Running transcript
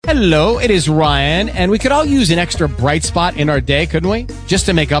Hello, it is Ryan, and we could all use an extra bright spot in our day, couldn't we? Just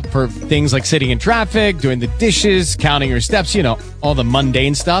to make up for things like sitting in traffic, doing the dishes, counting your steps, you know, all the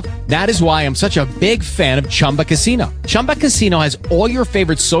mundane stuff. That is why I'm such a big fan of Chumba Casino. Chumba Casino has all your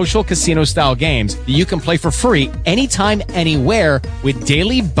favorite social casino-style games that you can play for free anytime, anywhere with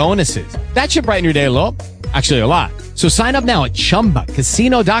daily bonuses. That should brighten your day a little. Actually, a lot. So sign up now at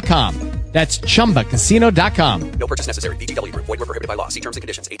ChumbaCasino.com. That's ChumbaCasino.com. No purchase necessary. VGW Group. Void where prohibited by law. See terms and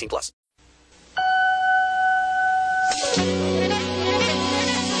conditions. 18 plus.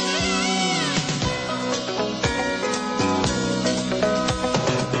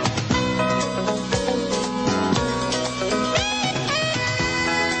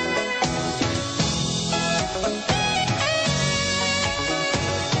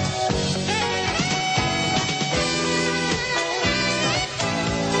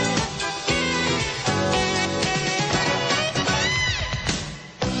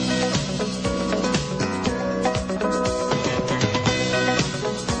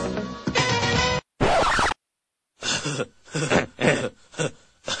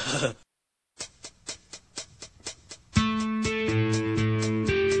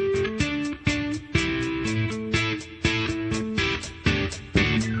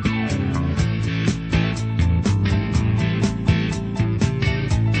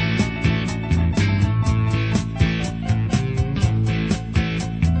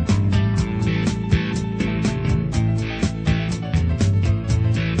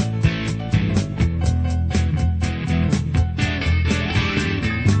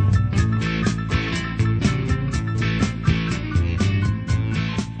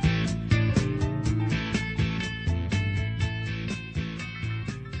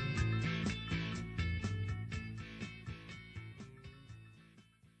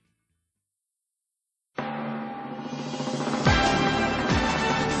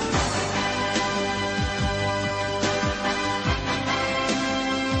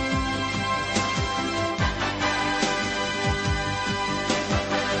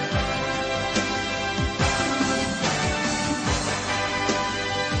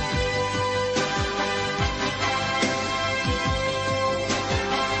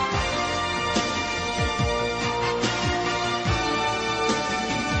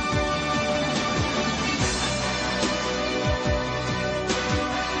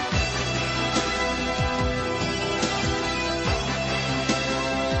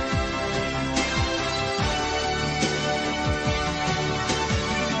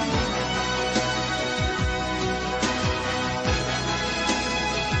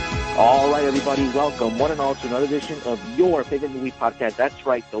 All right, everybody, welcome one and all to another edition of your favorite movie podcast. That's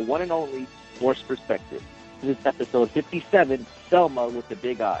right, the one and only Force Perspective. This is episode 57, Selma with the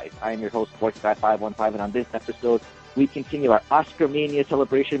Big Eyes. I am your host, VoiceGuy515, and on this episode, we continue our OSCAR-MANIA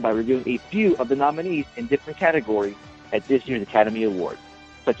celebration by reviewing a few of the nominees in different categories at this year's Academy Awards,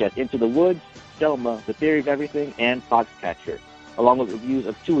 such as Into the Woods, Selma, The Theory of Everything, and Foxcatcher, along with reviews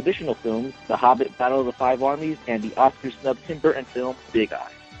of two additional films, The Hobbit, Battle of the Five Armies, and the Oscar-snubbed Tim Burton film, Big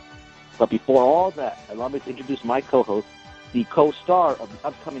Eyes. But before all that, allow me to introduce my co-host, the co-star of the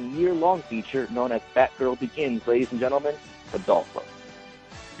upcoming year-long feature known as Batgirl Begins, ladies and gentlemen, Adolfo.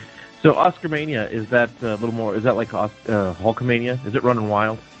 So OSCAR-MANIA, is that a little more, is that like Hulkamania? Is it running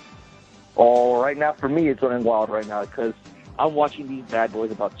wild? Oh, right now, for me, it's running wild right now because I'm watching these bad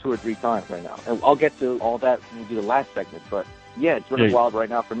boys about 2 or 3 times right now. And I'll get to all that when we do the last segment, but yeah, it's running wild right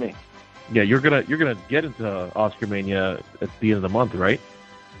now for me. Yeah, you're gonna get into OSCAR-MANIA at the end of the month, right?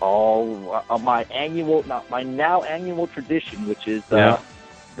 Oh, my now annual tradition, which is the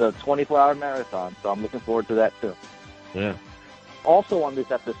 24-hour marathon. So I'm looking forward to that too. Yeah. Also on this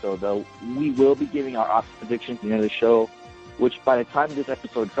episode, though, we will be giving our Oscar predictions at the end of the show, which by the time this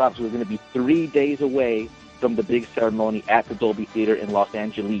episode drops, we're going to be 3 days away from the big ceremony at the Dolby Theater in Los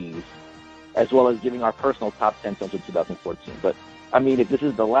Angeles, as well as giving our personal top 10 films of 2014. But, I mean, if this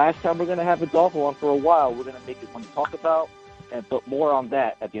is the last time we're going to have Adolfo on for a while, we're going to make it one to talk about, and put more on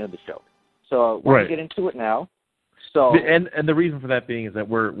that at the end of the show. So we're going to get into it now. So and the reason for that being is that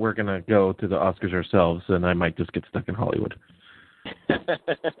we're going to go to the Oscars ourselves, and I might just get stuck in Hollywood.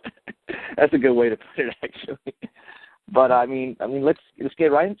 That's a good way to put it, actually. But I mean, let's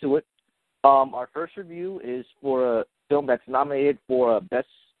get right into it. Our first review is for a film that's nominated for Best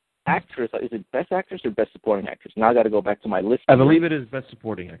Actress. Is it Best Actress or Best Supporting Actress? Now I got to go back to my list. I believe it is Best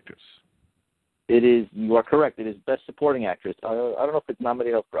Supporting Actress. It is. You are correct. It is Best Supporting Actress. I don't know if it's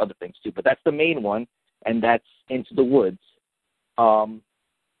nominated for other things too, but that's the main one, and that's Into the Woods.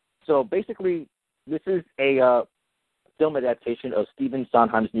 So basically, this is a film adaptation of Stephen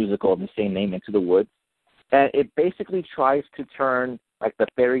Sondheim's musical of the same name, Into the Woods. And it basically tries to turn like the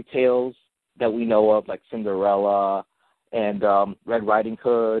fairy tales that we know of, like Cinderella and Red Riding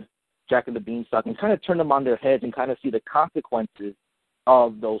Hood, Jack and the Beanstalk, and kind of turn them on their heads and kind of see the consequences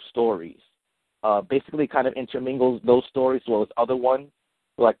of those stories. Basically kind of intermingles those stories as well as other ones,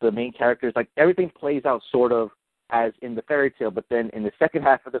 like the main characters. Like everything plays out sort of as in the fairy tale, but then in the second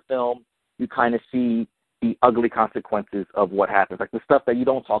half of the film, you kind of see the ugly consequences of what happens, like the stuff that you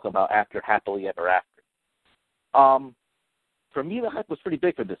don't talk about after Happily Ever After. For me, the hype was pretty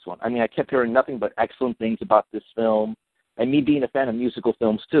big for this one. I mean, I kept hearing nothing but excellent things about this film, and me being a fan of musical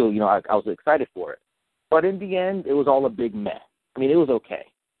films too, I was excited for it. But in the end, it was all a big meh. I mean, it was okay.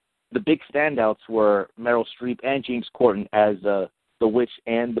 The big standouts were Meryl Streep and James Corden as the witch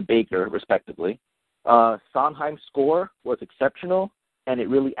and the baker, respectively. Sondheim's score was exceptional, and it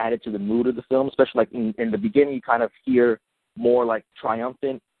really added to the mood of the film, especially like in the beginning, you kind of hear more like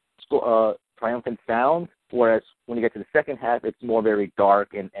triumphant sound, whereas when you get to the second half, it's more very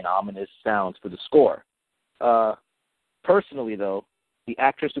dark and ominous sounds for the score. Personally, though, the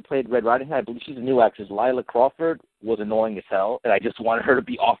actress who played Red Riding Hood, I believe she's a new actress, Lila Crawford, was annoying as hell, and I just wanted her to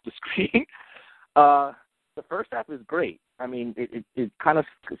be off the screen. The first half is great. I mean, it kind of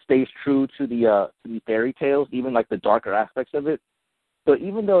stays true to the fairy tales, even like the darker aspects of it. So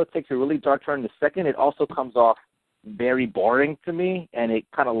even though it takes a really dark turn in the second, it also comes off very boring to me, and it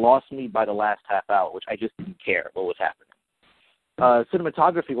kind of lost me by the last half hour, which I just didn't care what was happening.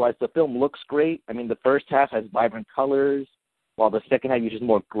 Cinematography-wise, the film looks great. I mean, the first half has vibrant colors, while the second half uses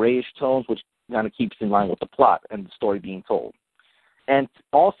more grayish tones, which kind of keeps in line with the plot and the story being told. And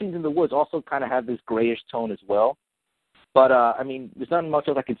all scenes in the woods also kind of have this grayish tone as well. But, I mean, there's not much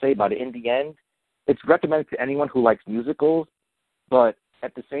else I can say about it. In the end, it's recommended to anyone who likes musicals, but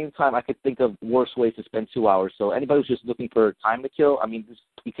at the same time, I could think of worse ways to spend 2 hours. So anybody who's just looking for time to kill, I mean,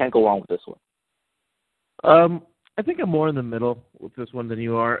 you can't go wrong with this one. I think I'm more in the middle with this one than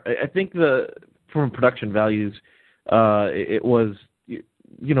you are. I think from production values, it was,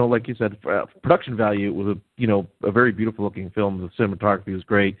 like you said, production value, it was a very beautiful looking film. The cinematography was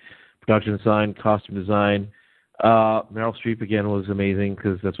great. Production design, costume design. Meryl Streep again was amazing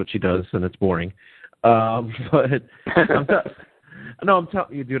because that's what she does, and it's boring. But I'm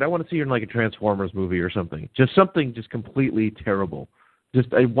telling you, dude, I want to see her in like a Transformers movie or something. Just something just completely terrible.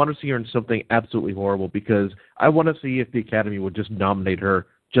 I want to see her in something absolutely horrible because I want to see if the Academy would just nominate her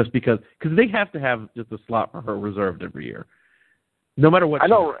just because they have to have just a slot for her reserved every year, no matter what. I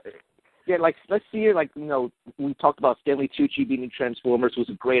know. Yeah, like let's see her. Like we talked about Stanley Tucci being in Transformers, who's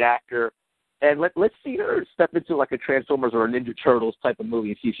a great actor, and let's see her step into like a Transformers or a Ninja Turtles type of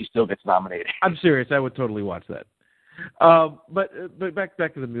movie and see if she still gets nominated. I'm serious. I would totally watch that. But back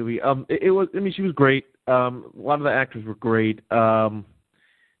to the movie. It was. I mean, she was great. A lot of the actors were great.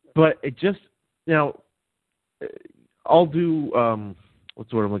 But it just, I'll do. What's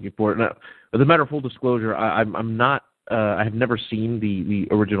the word I'm looking for? Now, as a matter of full disclosure, I'm not. I have never seen the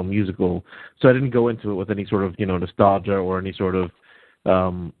original musical, so I didn't go into it with any sort of nostalgia or any sort of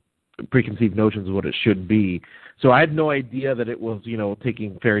preconceived notions of what it should be. So I had no idea that it was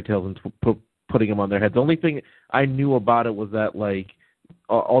taking fairy tales and putting them on their heads. The only thing I knew about it was that like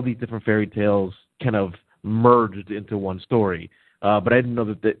all these different fairy tales kind of merged into one story. But I didn't know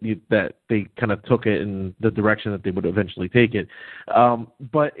that they kind of took it in the direction that they would eventually take it.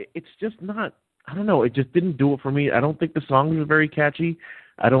 But it's just not. I don't know. It just didn't do it for me. I don't think the songs are very catchy.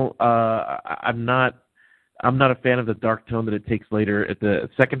 I'm not a fan of the dark tone that it takes later at the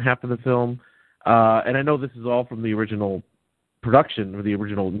second half of the film. And I know this is all from the original production or the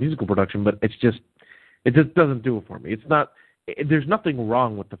original musical production, but it just doesn't do it for me. It's not. There's nothing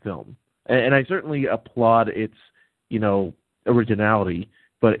wrong with the film, and I certainly applaud its originality,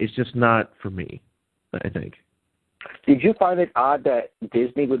 but it's just not for me, I think. Did you find it odd that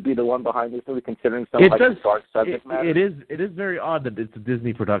Disney would be the one behind this movie, considering some the dark subject matter? It is very odd that it's a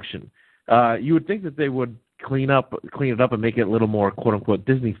Disney production. You would think that they would clean it up and make it a little more quote unquote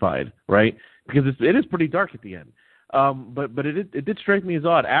Disney-fied, right? Because it is pretty dark at the end. But it did strike me as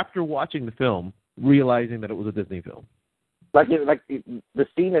odd after watching the film, realizing that it was a Disney film. The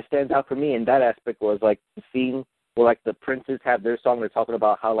scene that stands out for me in that aspect was like the scene where like the princes have their song. They're talking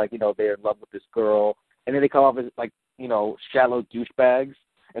about how they're in love with this girl, and then they come off as shallow douchebags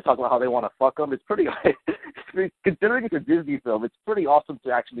and talk about how they want to fuck them. It's pretty considering it's a Disney film. It's pretty awesome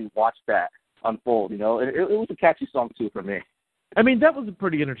to actually watch that unfold. And it was a catchy song too for me. I mean, that was a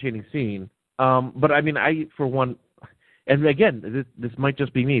pretty entertaining scene. But I mean, I for one, and again, this might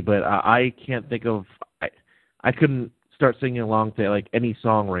just be me, but I can't think of. I couldn't start singing along to like any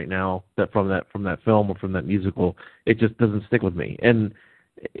song right now that from that film or from that musical. It just doesn't stick with me, and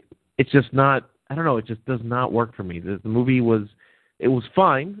it's just not. I don't know. It just does not work for me. The movie was. it was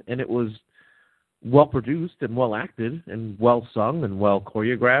fine, and it was well produced and well acted and well sung and well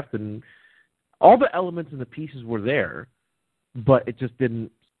choreographed, and all the elements and the pieces were there, but it just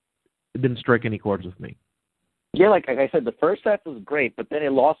didn't strike any chords with me. Yeah, like I said, the first half was great, but then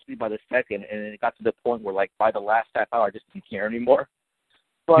it lost me by the second, and it got to the point where, like, by the last half hour, I just didn't care anymore.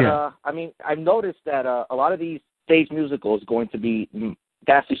 But, I mean, I've noticed that a lot of these stage musicals are going to be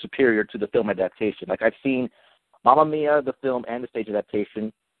vastly superior to the film adaptation. Like, I've seen Mamma Mia, the film, and the stage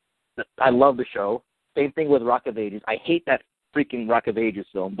adaptation. I love the show. Same thing with Rock of Ages. I hate that freaking Rock of Ages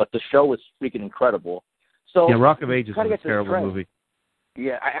film, but the show was freaking incredible. So yeah, Rock of Ages is a terrible movie.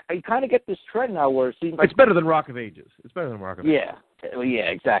 Yeah, I kind of get this trend now where it seems like... It's better than Rock of Ages. It's better than Rock of Ages. Yeah,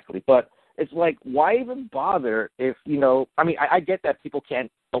 exactly. But it's like, why even bother if, you know... I mean, I get that people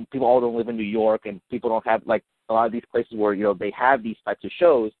all don't live in New York, and people don't have, like, a lot of these places where, you know, they have these types of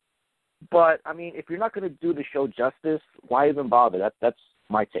shows. But, I mean, if you're not going to do the show justice, why even bother? That's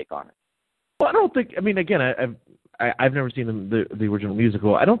my take on it. Well, I don't think... I mean, again, I've never seen the original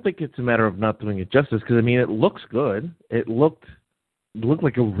musical. I don't think it's a matter of not doing it justice, because, I mean, it looks good. It looked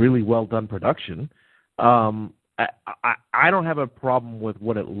like a really well done production. I don't have a problem with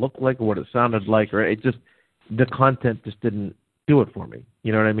what it looked like or what it sounded like, or it just, the content just didn't do it for me.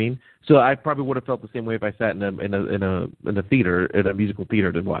 You know what I mean? So I probably would have felt the same way if I sat in a theater, in a musical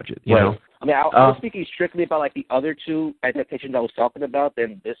theater, to watch it. You know? I mean, I was speaking strictly about like the other two adaptations I was talking about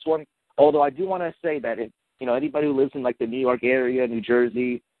than this one. Although I do want to say that if, you know, anybody who lives in like the New York area, New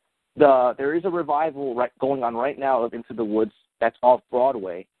Jersey, there is a revival going on right now of Into the Woods that's off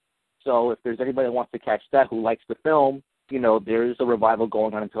Broadway. So if there's anybody that wants to catch that who likes the film, you know, there is a revival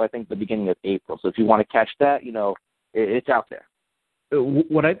going on until I think the beginning of April. So if you want to catch that, you know, it's out there.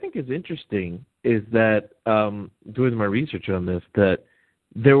 What I think is interesting is that doing my research on this, that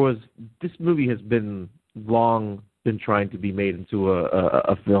this movie has been trying to be made into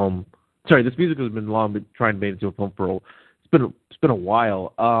a film. Sorry, this musical has been trying to be made into a film for it's been a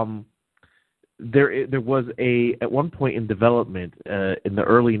while. There was at one point in development in the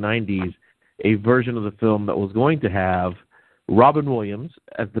early 90s a version of the film that was going to have Robin Williams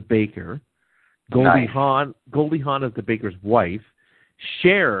as the baker, Goldie Hawn as the baker's wife,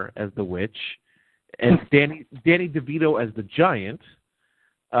 Cher as the witch, and Danny DeVito as the giant.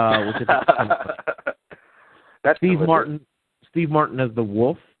 Which is Steve Martin as the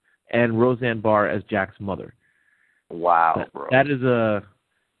wolf, and Roseanne Barr as Jack's mother. Wow, bro.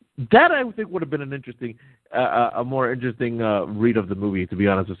 That I think would have been an interesting, a more interesting read of the movie, to be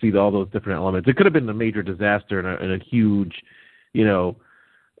honest, to see all those different elements. It could have been a major disaster and a huge, you know,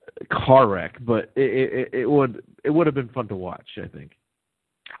 car wreck, but it would have been fun to watch, I think.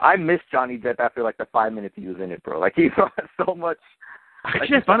 I missed Johnny Depp after like the 5 minutes he was in it, bro. Like he brought so much.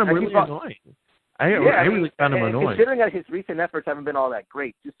 Actually, I found him really annoying. I really found him annoying. Considering that his recent efforts haven't been all that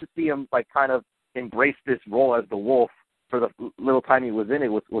great, just to see him like kind of embrace this role as the wolf for the little time he was in it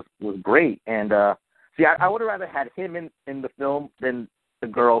was great. And see, I would have rather had him in the film than the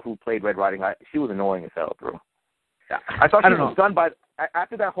girl who played Red Riding Hood. She was annoying as hell, bro. I thought she was done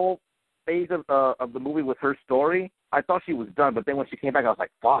after that whole phase of the movie with her story. I thought she was done, but then when she came back, I was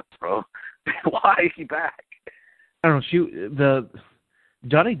like, "Fuck, bro, why is she back?" I don't know.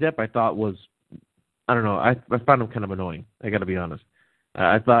 Johnny Depp, I thought was, I don't know. I found him kind of annoying. I got to be honest.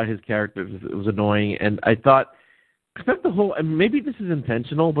 I thought his character was annoying, and I thought the whole, and maybe this is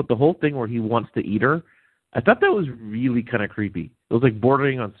intentional, but the whole thing where he wants to eat her, I thought that was really kind of creepy. It was like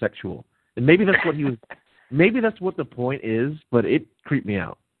bordering on sexual, and maybe that's what he was. Maybe that's what the point is, but it creeped me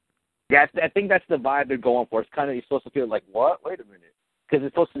out. Yeah, I think that's the vibe they're going for. It's kind of, you're supposed to feel like, what? Wait a minute. Because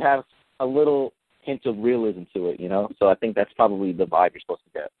it's supposed to have a little hint of realism to it, you know? So I think that's probably the vibe you're supposed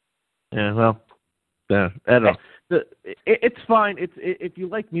to get. Yeah, well, yeah, I don't know. It's fine. If you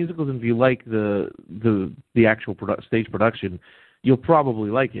like musicals and if you like the actual stage production, you'll probably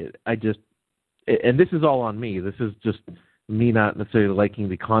like it. And this is all on me. This is just me not necessarily liking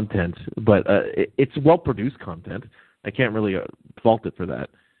the content, but it's well-produced content. I can't really fault it for that.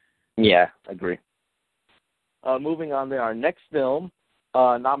 Yeah, I agree. Moving on there, our next film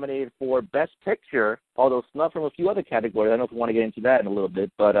nominated for Best Picture, although snubbed from a few other categories. I don't know if we want to get into that in a little bit,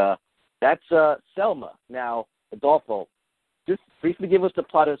 but that's Selma. Now, Adolfo, just briefly give us the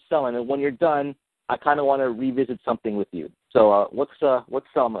plot of Selma, and when you're done, I kind of want to revisit something with you. So what's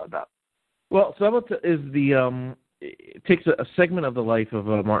Selma about? Well, Selma is it takes a segment of the life of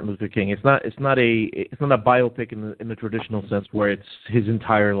Martin Luther King. It's not a biopic in the traditional sense where it's his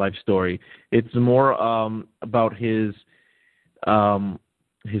entire life story. It's more about his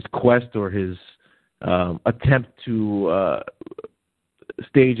quest or his attempt to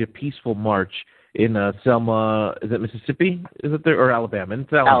stage a peaceful march Selma. Is it Mississippi? Is it there or Alabama?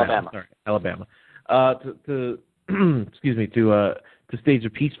 It's Alabama. Sorry, Alabama. To excuse me, to stage a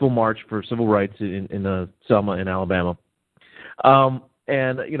peaceful march for civil rights in Selma in Alabama.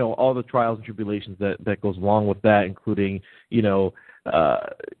 And all the trials and tribulations that goes along with that, including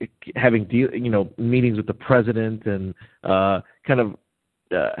having meetings with the president and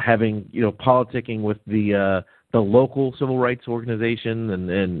having politicking with the local civil rights organization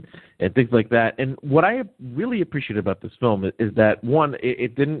and things like that. And what I really appreciate about this film is that one,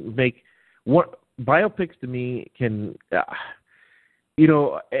 it didn't make what biopics to me can.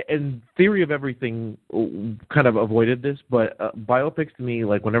 In theory of everything, kind of avoided this, but biopics to me,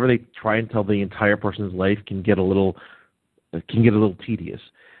 like whenever they try and tell the entire person's life, can get a little tedious.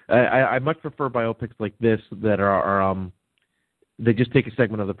 I much prefer biopics like this that are they just take a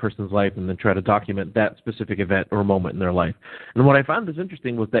segment of the person's life and then try to document that specific event or moment in their life. And what I found was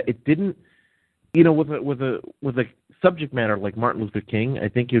interesting was that it didn't, with a subject matter like Martin Luther King, I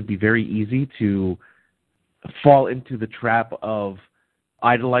think it would be very easy to fall into the trap of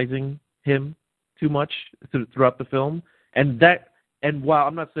idolizing him too much throughout the film, and while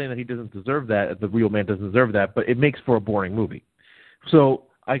I'm not saying that he doesn't deserve that, the real man doesn't deserve that, but it makes for a boring movie. So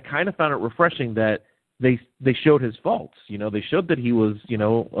I kind of found it refreshing that they showed his faults. They showed that he was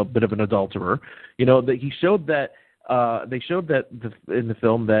a bit of an adulterer. That he showed that they showed that in the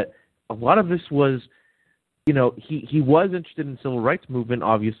film that a lot of this was. He was interested in the civil rights movement,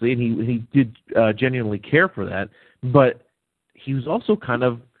 obviously, and he did genuinely care for that, but he was also kind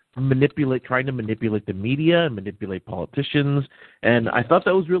of trying to manipulate the media and manipulate politicians, and I thought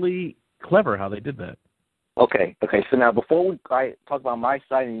that was really clever how they did that. Okay. So now before I talk about my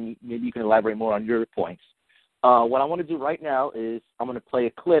side, and maybe you can elaborate more on your points, what I want to do right now is I'm going to play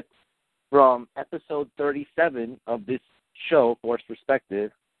a clip from episode 37 of this show, Forced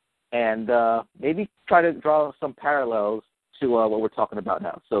Perspective, and maybe try to draw some parallels to what we're talking about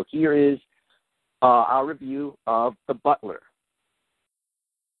now. So here is our review of The Butler.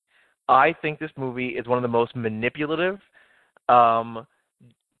 I think this movie is one of the most manipulative,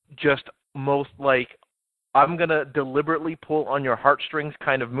 just most like I'm going to deliberately pull on your heartstrings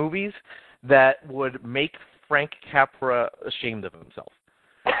kind of movies that would make Frank Capra ashamed of himself.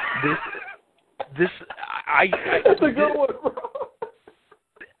 That's a good one, bro.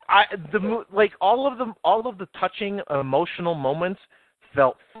 All of the touching emotional moments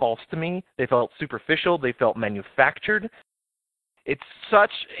felt false to me. They felt superficial. They felt manufactured. It's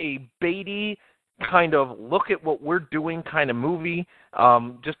such a baity kind of look at what we're doing kind of movie,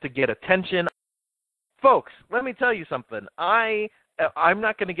 just to get attention. Folks, let me tell you something. I'm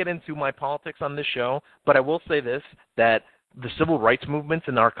not going to get into my politics on this show, but I will say this, that the civil rights movements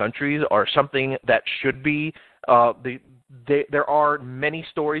in our countries are something that should be there are many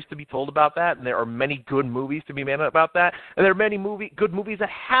stories to be told about that, and there are many good movies to be made about that, and there are many good movies that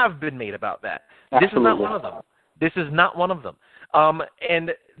have been made about that. Absolutely. This is not one of them. This is not one of them.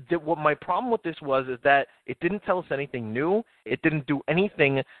 What my problem with this is that it didn't tell us anything new. It didn't do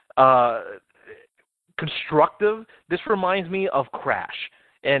anything constructive. This reminds me of Crash,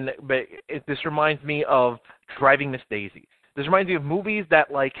 this reminds me of Driving Miss Daisy. This reminds me of movies that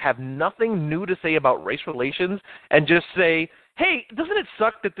have nothing new to say about race relations and just say, hey, doesn't it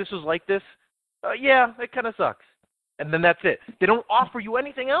suck that this was like this? Yeah, it kind of sucks. And then that's it. They don't offer you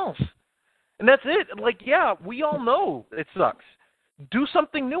anything else. And that's it. Yeah, we all know it sucks. Do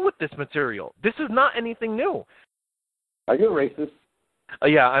something new with this material. This is not anything new. Are you a racist?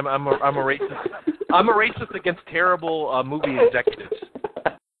 Yeah, I'm a racist. I'm a racist against terrible movie executives.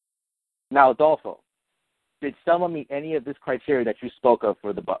 Now, Adolfo, did Selma meet any of this criteria that you spoke of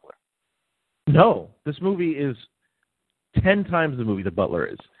for The Butler? No. This movie is 10 times the movie The Butler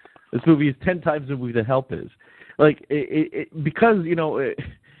is. This movie is 10 times the movie The Help is. Because,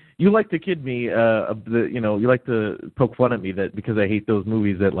 you like to kid me, you like to poke fun at me that because I hate those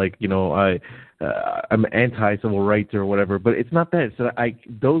movies that I'm anti-civil rights or whatever. But it's not that. It's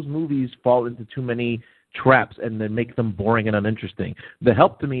those movies fall into too many traps and then make them boring and uninteresting. The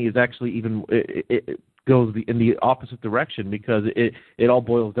Help to me is actually even it goes in the opposite direction because it all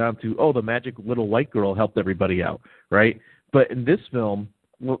boils down to the magic little white girl helped everybody out, right? But in this film,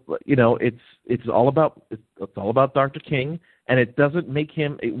 it's all about Dr. King. And it doesn't make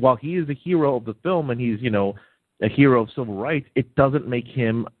him, while he is a hero of the film and he's, a hero of civil rights, it doesn't make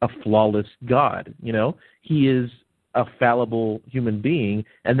him a flawless god, He is a fallible human being,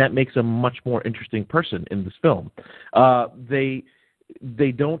 and that makes a much more interesting person in this film. They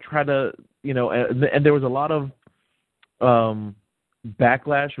don't try to, and there was a lot of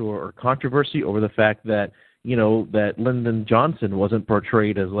backlash or controversy over the fact that, that Lyndon Johnson wasn't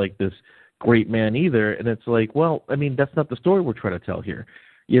portrayed as this great man either. And it's like, well, I mean, that's not the story we're trying to tell here,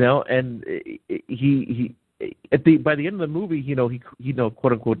 you know. And he by the end of the movie, he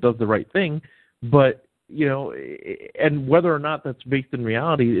quote unquote does the right thing, but and whether or not that's based in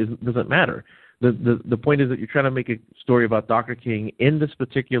reality doesn't matter. The point is that you're trying to make a story about Dr. King in this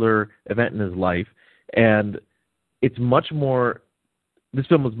particular event in his life, and it's much more. This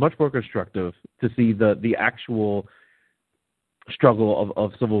film was much more constructive to see the actual struggle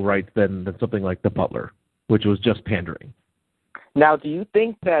of civil rights than something like The Butler, which was just pandering. Now, do you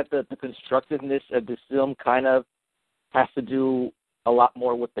think that the constructiveness of this film kind of has to do a lot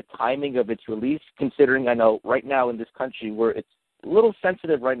more with the timing of its release, considering I know right now in this country where it's a little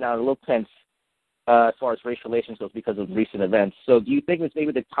sensitive right now, a little tense as far as race relations goes because of recent events. So do you think it's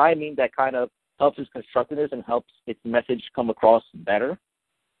maybe the timing that kind of helps its constructiveness and helps its message come across better?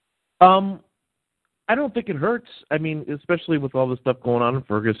 I don't think it hurts. I mean, especially with all the stuff going on in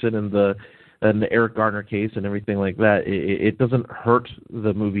Ferguson and the Eric Garner case and everything like that, it doesn't hurt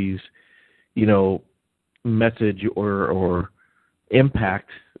the movie's, message or impact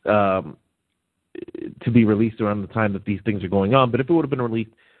to be released around the time that these things are going on. But if it would have been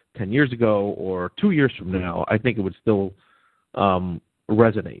released 10 years ago or 2 years from now, I think it would still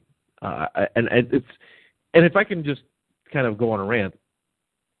resonate. And if I can just kind of go on a rant,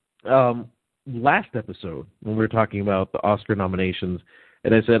 last episode when we were talking about the Oscar nominations,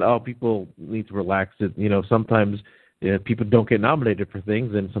 and I said, people need to relax. Sometimes people don't get nominated for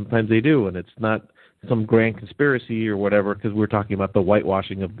things, and sometimes they do, and it's not some grand conspiracy or whatever, because we're talking about the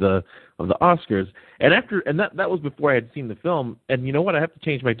whitewashing of the Oscars. And that was before I had seen the film. And you know what? I have to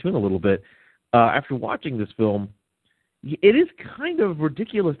change my tune a little bit. After watching this film, it is kind of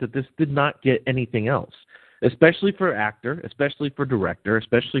ridiculous that this did not get anything else, especially for actor, especially for director,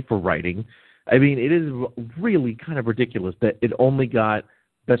 especially for writing. I mean, it is really kind of ridiculous that it only got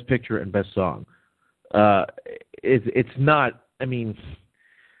Best Picture and Best Song. It's not, I mean,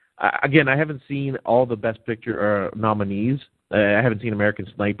 again, I haven't seen all the Best Picture nominees. I haven't seen American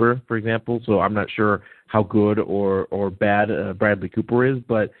Sniper, for example, so I'm not sure how good or bad Bradley Cooper is.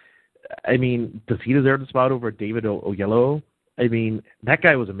 But, I mean, does he deserve the spot over David Oyelowo? I mean, that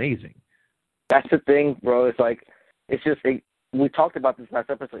guy was amazing. That's the thing, bro. It's like, it's just, we talked about this last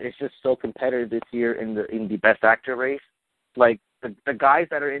episode. It's just so competitive this year in the Best Actor race. Like, the guys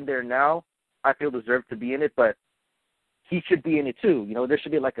that are in there now, I feel deserve to be in it, but he should be in it too. There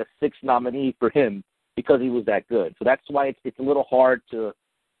should be like a 6th nominee for him because he was that good. So that's why it's a little hard to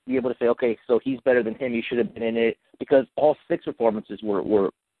be able to say, okay, so he's better than him. He should have been in it, because all 6 performances were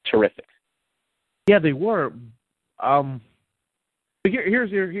terrific. Yeah, they were. But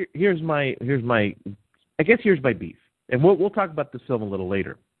here's my beef, and we'll talk about this film a little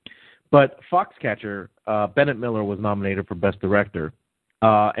later. But Foxcatcher, Bennett Miller was nominated for Best Director.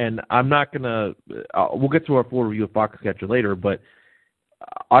 And I'm not going to we'll get to our full review of Foxcatcher later, but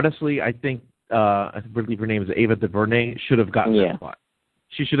honestly, I think I believe her name is Ava DuVernay, should have gotten that spot.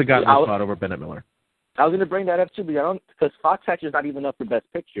 She should have gotten that spot over Bennett Miller. I was going to bring that up too, because Foxcatcher is not even up for Best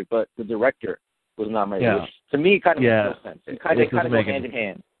Picture, but the director was nominated. Yeah. Which, to me, kind of makes no sense. It kind of go hand in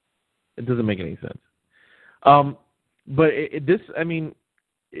hand. It doesn't make any sense. But this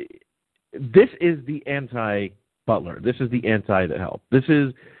is the anti-Butler. This is the anti-The Help. This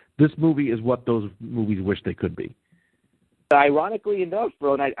movie is what those movies wish they could be. Ironically enough,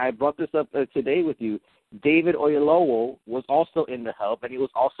 bro, and I brought this up today with you, David Oyelowo was also in The Help, and he was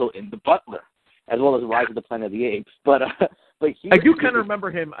also in The Butler, as well as Rise of the Planet of the Apes. But I do kind of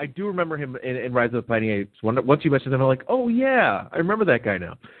remember him. I do remember him in Rise of the Planet of the Apes. Once you mentioned him, I'm like, oh yeah, I remember that guy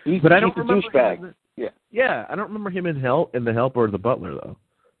now. But I don't remember him. Yeah, I don't remember him in The Help or The Butler though.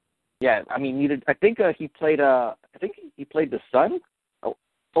 Yeah, I mean, I think he played. I think he played the son. Oh,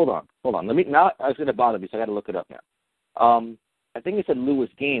 hold on. I was going to bother me, so I got to look it up now. I think it said Lewis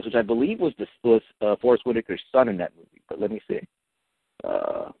Gaines, which I believe was Forrest Whitaker's son in that movie. But let me see.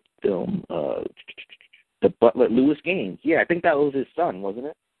 Film. The Butler, Lewis Gaines. Yeah, I think that was his son, wasn't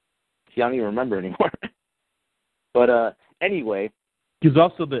it? See, I don't even remember anymore. But anyway. He's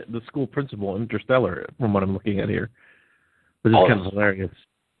also the school principal in Interstellar, from what I'm looking at here, which is kind of hilarious.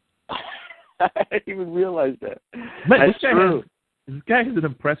 I didn't even realize that. This guy has an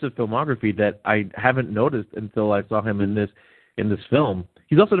impressive filmography that I haven't noticed until I saw him in this film.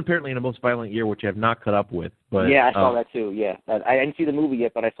 He's also apparently in A Most Violent Year, which I have not caught up with. But yeah, I saw that too. Yeah, I didn't see the movie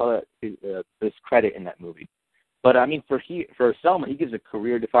yet, but I saw his credit in that movie. But I mean, for Selma, he gives a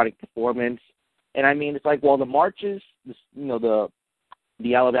career-defining performance, and I mean, it's like, well, the marches, the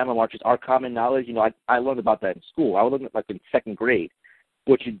Alabama marches are common knowledge. I learned about that in school. I learned it like in 2nd grade.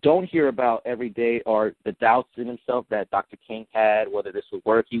 What you don't hear about every day are the doubts in himself that Dr. King had, whether this would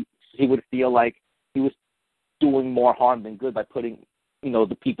work. He he would feel like he was doing more harm than good by putting,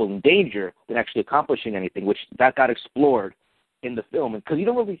 the people in danger than actually accomplishing anything, which that got explored in the film. Because you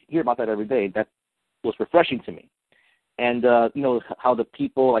don't really hear about that every day. That was refreshing to me. And, how the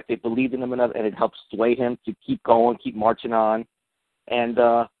people, like, they believed in him enough, and it helped sway him to keep going, keep marching on. And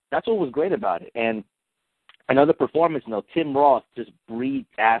that's what was great about it. And another performance, Tim Roth just breathed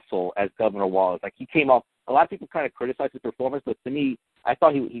asshole as Governor Wallace. Like, he came off, a lot of people kind of criticized his performance, but to me, I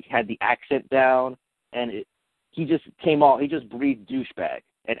thought he had the accent down, and he just came off, he just breathed douchebag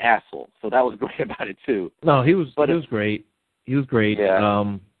and asshole. So that was great about it, too. No, he was great. He was great.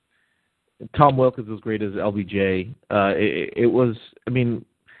 Yeah. Tom Wilkins was great as LBJ. It was, I mean,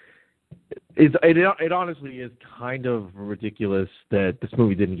 it honestly is kind of ridiculous that this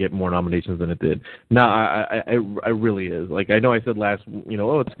movie didn't get more nominations than it did. No, I really is. Like, I know I said last,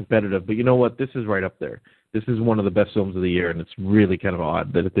 it's competitive, but you know what? This is right up there. This is one of the best films of the year, and it's really kind of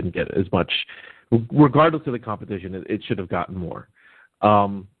odd that it didn't get as much. Regardless of the competition, it should have gotten more.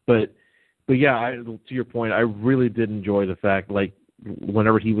 But yeah, to your point, I really did enjoy the fact, like,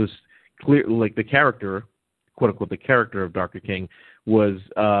 whenever he was clear, like, the character, quote unquote, the character of Dr. King was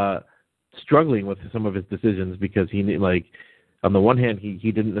struggling with some of his decisions, because he, like, on the one hand,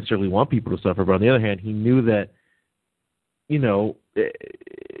 he didn't necessarily want people to suffer, but on the other hand, he knew that,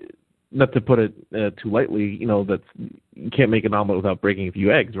 not to put it too lightly, that you can't make an omelet without breaking a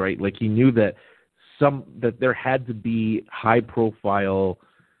few eggs, right? Like, he knew that that there had to be high-profile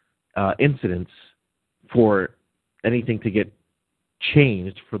incidents for anything to get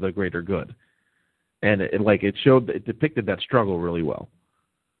changed for the greater good, and it depicted that struggle really well.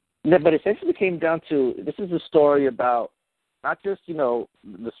 Yeah, but essentially came down to, this is a story about not just the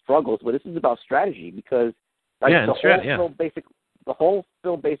struggles, but this is about strategy, because the whole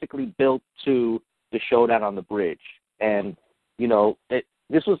film basically built to the showdown on the bridge, and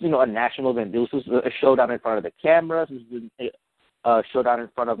this was a national event. This was a showdown in front of the cameras. This was a showdown in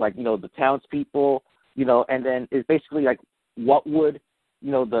front of the townspeople. And then it's basically like, what would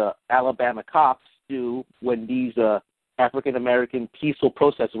the Alabama cops do when these African American peaceful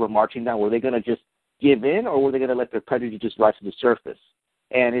protesters were marching down? Were they going to just give in, or were they going to let their prejudice just rise to the surface?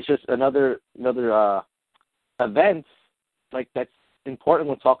 And it's just another event that's important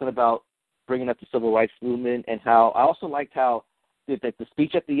when talking about bringing up the civil rights movement. And how I also liked how the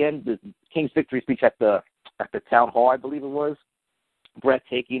speech at the end, the King's victory speech at the town hall, I believe it was,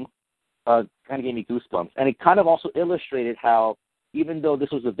 breathtaking. Kind of gave me goosebumps, and it kind of also illustrated how, even though this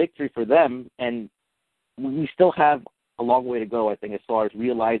was a victory for them, and we still have a long way to go, I think, as far as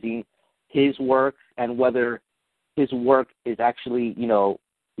realizing his work and whether his work is actually,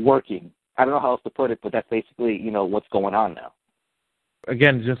 working. I don't know how else to put it, but that's basically, what's going on now.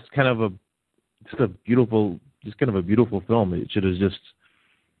 Again, just kind of a beautiful film. It should have just,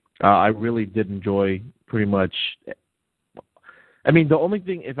 I really did enjoy pretty much. I mean, the only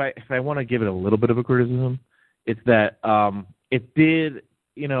thing, if I want to give it a little bit of a criticism, it's that it did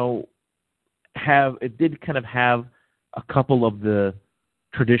kind of have a couple of the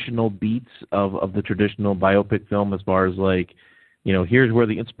traditional beats of the traditional biopic film, as far as here's where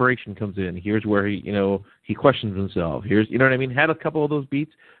the inspiration comes in, here's where he questions himself, here's, what I mean, had a couple of those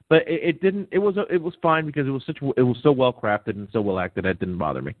beats, but it didn't. It was fine, because it was so well crafted and so well acted that it didn't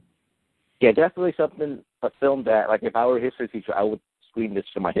bother me. Yeah, definitely a film that, if I were a history teacher, I would screen this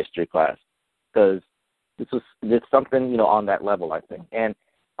to my history class, because it's something, on that level, I think. And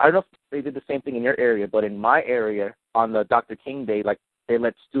I don't know if they did the same thing in your area, but in my area, on the Dr. King Day, they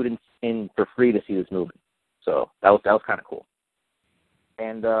let students in for free to see this movie. So that was kind of cool.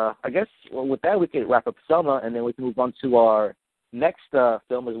 And I guess, with that, we can wrap up Selma, and then we can move on to our next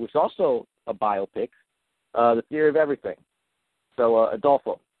film, which is also a biopic, The Theory of Everything. So,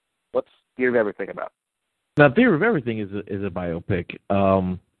 Adolfo, what's Theory of Everything about? Now, Theory of Everything is a biopic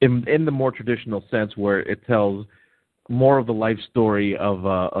in the more traditional sense, where it tells more of the life story of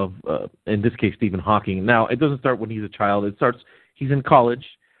in this case, Stephen Hawking. Now, it doesn't start when he's a child. It starts, he's in college,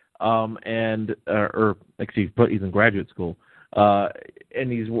 he's in graduate school,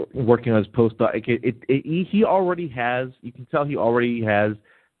 and he's working on his postdoc. He already has, you can tell he already has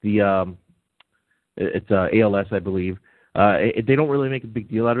the it's ALS, I believe. They don't really make a big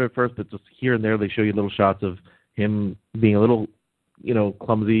deal out of it at first, but just here and there they show you little shots of him being a little,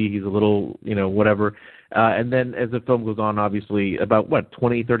 clumsy. He's a little, whatever. And then as the film goes on, obviously, about,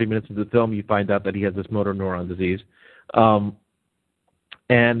 20, 30 minutes into the film, you find out that he has this motor neuron disease.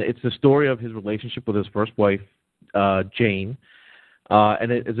 And it's the story of his relationship with his first wife, Jane.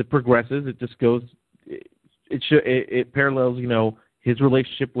 And as it progresses, it just goes, it parallels, his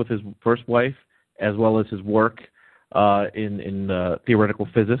relationship with his first wife, as well as his work. in theoretical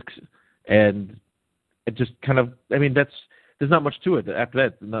physics, and it just kind of, I mean, there's not much to it. After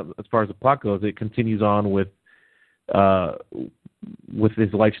that, not, as far as the plot goes, it continues on with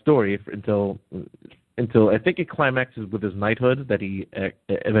his life story until I think it climaxes with his knighthood, that he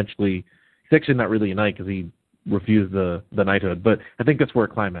eventually, he's actually not really a knight because he refused the knighthood, but I think that's where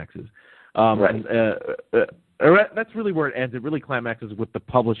it climaxes. Right. That's really where it ends. It really climaxes with the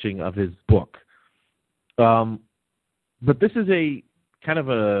publishing of his book. But this is a kind of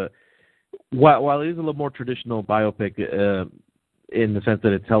a, while it is a little more traditional biopic in the sense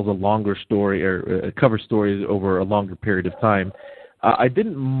that it tells a longer story or covers stories over a longer period of time, I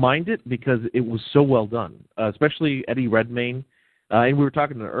didn't mind it because it was so well done, especially Eddie Redmayne. And we were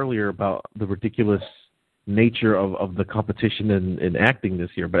talking earlier about the ridiculous nature of the competition in acting this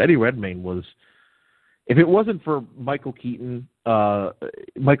year. But Eddie Redmayne was, if it wasn't for Michael Keaton's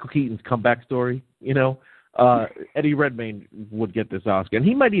comeback story, Eddie Redmayne would get this Oscar, and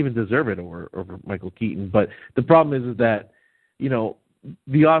he might even deserve it over Michael Keaton. But the problem is that, the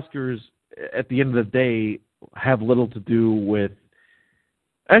Oscars at the end of the day have little to do with,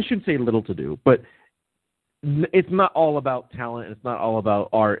 I shouldn't say little to do, but it's not all about talent. It's not all about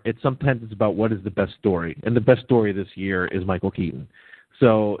art. Sometimes it's about what is the best story, and the best story this year is Michael Keaton.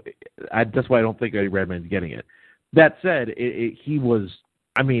 So that's why I don't think Eddie Redmayne's getting it. That said, he was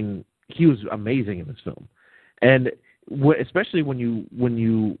amazing in this film, and especially when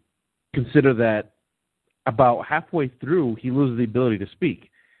you consider that about halfway through he loses the ability to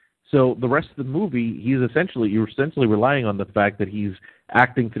speak. So the rest of the movie, you're essentially relying on the fact that he's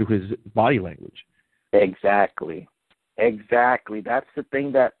acting through his body language. Exactly. That's the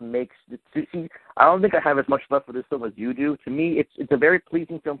thing that makes it. See, I don't think I have as much love for this film as you do. To me, it's a very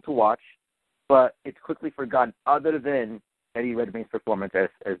pleasing film to watch, but it's quickly forgotten. Other than Eddie Redmayne's performance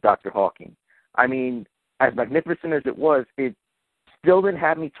as Dr. Hawking, I mean, as magnificent as it was, it still didn't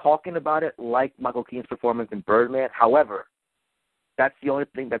have me talking about it like Michael Keaton's performance in Birdman. However, that's the only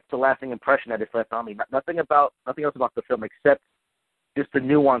thing, that's the lasting impression that it's left on me. Nothing else about the film except just the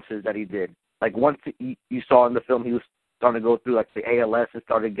nuances that he did. Like once you saw in the film, he was starting to go through like the ALS and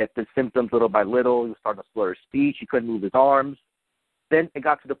started to get the symptoms little by little. He was starting to slur his speech. He couldn't move his arms. Then it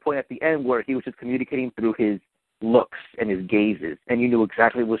got to the point at the end where he was just communicating through his looks and his gazes, and you knew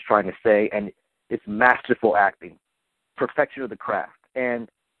exactly what he was trying to say. And it's masterful acting, perfection of the craft. And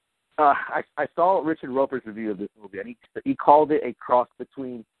I saw Richard Roper's review of this movie, and he called it a cross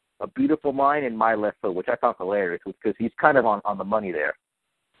between A Beautiful Mind and My Left Foot, which I found hilarious because he's kind of on the money there.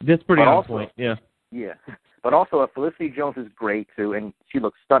 That's pretty on point, yeah. Yeah. But also, Felicity Jones is great, too, and she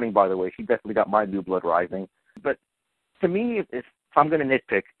looks stunning, by the way. She definitely got my new blood rising. But to me, if I'm going to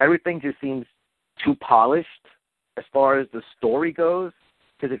nitpick, everything just seems too polished as far as the story goes.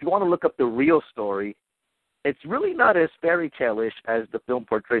 Because if you want to look up the real story, it's really not as fairy tale-ish as the film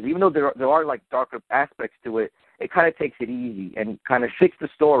portrays. Even though there are like darker aspects to it, it kind of takes it easy and kind of keeps the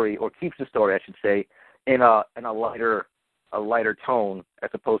story, I should say, in a lighter tone as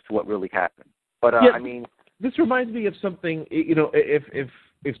opposed to what really happened. But yeah, I mean, this reminds me of something.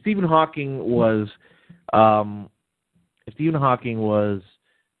 If Stephen Hawking was, born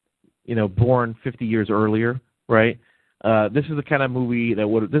 50 years earlier, right? This is the kind of movie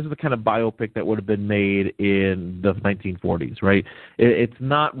this is the kind of biopic that would have been made in the 1940s, right? It's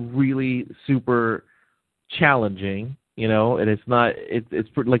not really super challenging, and it's not. It's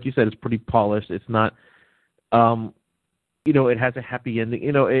like you said, it's pretty polished. It's not. It has a happy ending.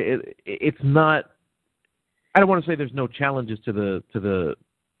 It's not. I don't want to say there's no challenges to the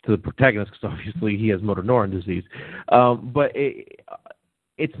protagonist because obviously he has motor neuron disease, but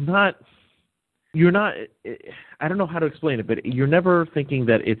it's not. You're not. I don't know how to explain it, but you're never thinking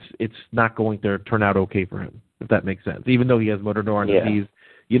that it's not going to turn out okay for him, if that makes sense. Even though he has motor neuron disease,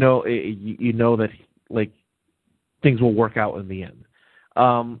 you know that like things will work out in the end.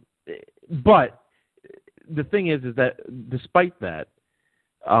 But the thing is that despite that,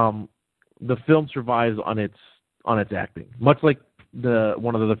 the film survives on its acting. Much like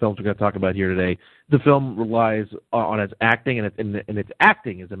one of the films we're going to talk about here today, the film relies on its acting, and its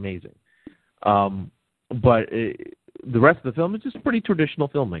acting is amazing. But the rest of the film is just pretty traditional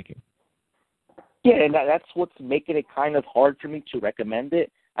filmmaking. Yeah, and that's what's making it kind of hard for me to recommend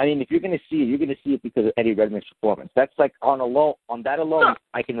it. I mean, if you're going to see it, you're going to see it because of Eddie Redmayne's performance. That's like on that alone,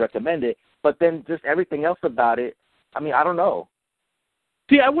 I can recommend it. But then just everything else about it, I mean, I don't know.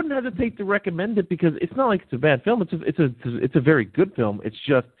 See, I wouldn't hesitate to recommend it because it's not like it's a bad film. It's a very good film. It's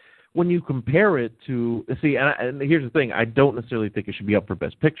just when you compare it to, and here's the thing, I don't necessarily think it should be up for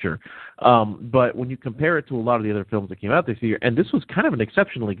Best Picture, but when you compare it to a lot of the other films that came out this year, and this was kind of an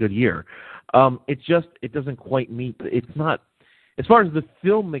exceptionally good year, it doesn't quite meet, it's not, as far as the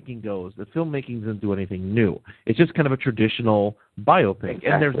filmmaking goes, the filmmaking doesn't do anything new. It's just kind of a traditional biopic, exactly.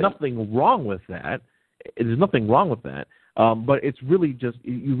 And there's nothing wrong with that. There's nothing wrong with that. But it's really just,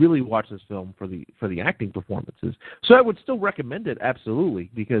 you really watch this film for the acting performances. So I would still recommend it, absolutely,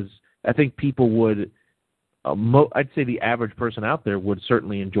 because I think people would, I'd say the average person out there would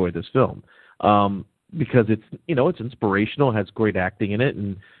certainly enjoy this film, because it's, it's inspirational, has great acting in it,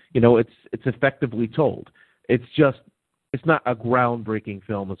 and, it's effectively told. It's not a groundbreaking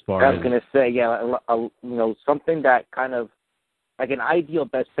film as far as... I was going to say, yeah, something that kind of, like an ideal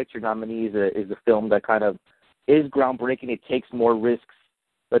Best Picture nominee is a film that kind of is groundbreaking. It takes more risks,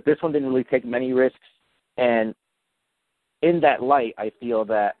 but this one didn't really take many risks. And in that light, I feel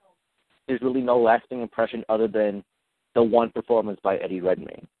that there's really no lasting impression other than the one performance by Eddie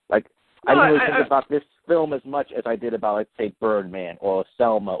Redmayne. Like, I didn't really think about this film as much as I did about, let's say, Birdman or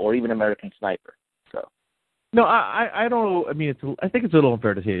Selma or even American Sniper. So. No, I don't know. I mean, I think it's a little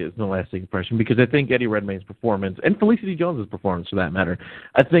unfair to say it's no lasting impression, because I think Eddie Redmayne's performance, and Felicity Jones's performance for that matter,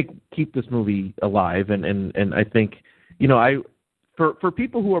 I think keep this movie alive. And I think, for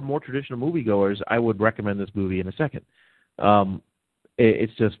people who are more traditional moviegoers, I would recommend this movie in a second.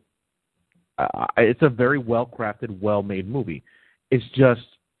 It's just, it's a very well-crafted, well-made movie. It's just,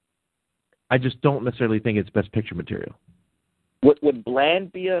 I just don't necessarily think it's Best Picture material. Would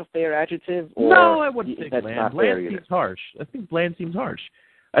bland be a fair adjective? Or no, I wouldn't say bland. Bland seems harsh. I think bland seems harsh.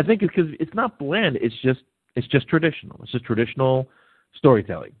 I think it's because it's not bland. It's just traditional. It's just traditional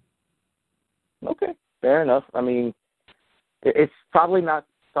storytelling. Okay, fair enough. I mean, it's probably not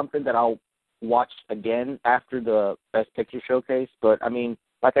something that I'll watch again after the Best Picture showcase. But I mean,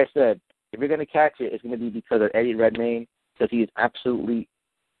 like I said, if you're going to catch it, it's going to be because of Eddie Redmayne, because he is absolutely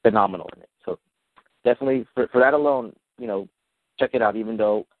phenomenal in it. So definitely for that alone, check it out, even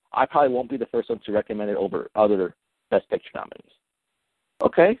though I probably won't be the first one to recommend it over other Best Picture nominees.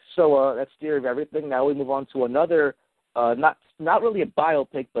 Okay, so that's theory of everything. Now we move on to another, not really a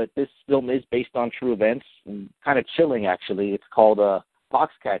biopic, but this film is based on true events, and kind of chilling, actually. It's called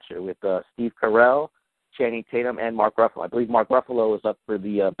Foxcatcher with Steve Carell, Channing Tatum, and Mark Ruffalo. I believe Mark Ruffalo is up for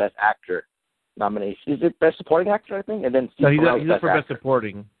the Best Actor nomination. Is it Best Supporting Actor, I think? And then Steve Carell he's up for Best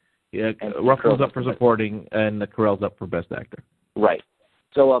Supporting. Yeah, Ruffalo's up for Supporting, and Carell's up for Best Actor. Right.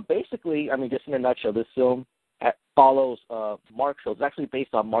 So basically, I mean, just in a nutshell, this film follows Mark Schultz. It's actually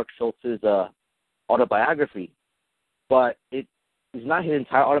based on Mark Schultz's autobiography, but it is not his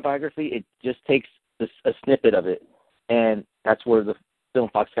entire autobiography. It just takes a snippet of it, and that's where the film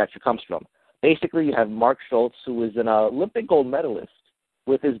Foxcatcher comes from. Basically, you have Mark Schultz, who is an Olympic gold medalist,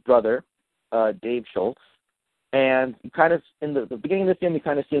 with his brother, Dave Schultz. And you kind of, in the beginning of the film, you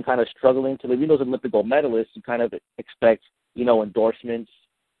kind of see him kind of struggling to live. Even though he's an Olympic gold medalist, you kind of expect, endorsements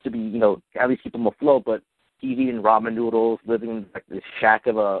to be, at least keep him afloat. But he's eating ramen noodles, living in like this shack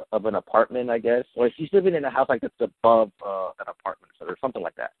of an apartment, I guess. Or he's living in a house like that's above an apartment or something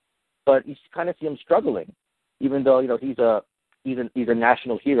like that. But you kind of see him struggling, even though, he's a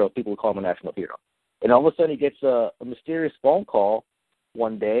national hero. People call him a national hero. And all of a sudden he gets a mysterious phone call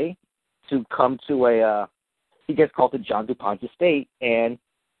one day to come to he gets called to John DuPont's estate, and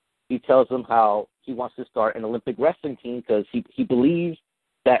he tells him how he wants to start an Olympic wrestling team because he believes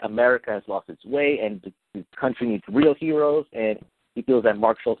that America has lost its way and the country needs real heroes, and he feels that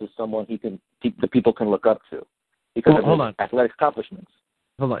Mark Schultz is someone the people can look up to because of his athletic accomplishments.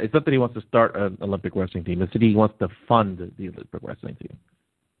 Hold on. It's not that he wants to start an Olympic wrestling team. It's that he wants to fund the Olympic wrestling team.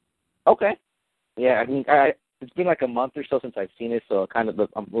 Okay. Yeah, I mean, it's been like a month or so since I've seen it, so I'm a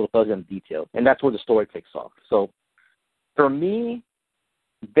little fuzzy on the details. And that's where the story takes off. So for me,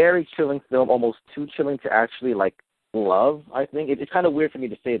 very chilling film, almost too chilling to actually, love, I think. It's kind of weird for me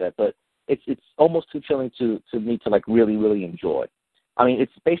to say that, but it's almost too chilling to me to, really, really enjoy. I mean,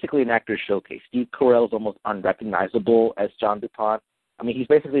 it's basically an actor's showcase. Steve Carell is almost unrecognizable as John DuPont. I mean, he's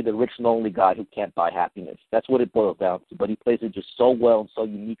basically the rich and lonely guy who can't buy happiness. That's what it boils down to. But he plays it just so well and so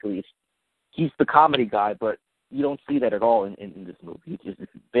uniquely. He's the comedy guy, but you don't see that at all in this movie.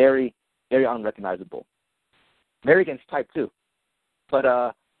 It's very, very unrecognizable. Very against type, too. But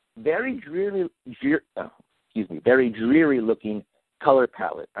very dreary-looking color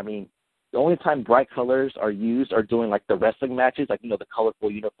palette. I mean, the only time bright colors are used are during, the wrestling matches, the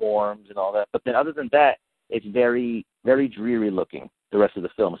colorful uniforms and all that. But then other than that, it's very, very dreary-looking, the rest of the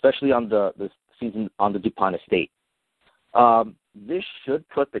film, especially on the scenes on the DuPont estate. This should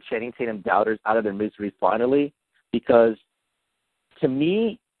put the Channing Tatum doubters out of their misery finally, because to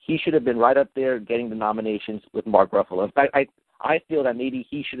me, he should have been right up there getting the nominations with Mark Ruffalo. In fact, I feel that maybe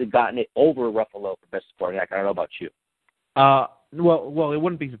he should have gotten it over Ruffalo for Best Supporting Actor. I don't know about you. Well, it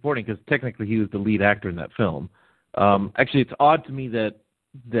wouldn't be supporting because technically he was the lead actor in that film. Actually, it's odd to me that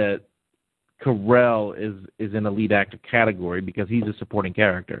Carell is in a lead actor category because he's a supporting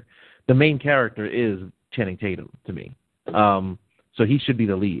character. The main character is Channing Tatum to me, so he should be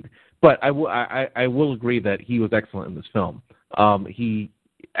the lead. But I will agree that he was excellent in this film. He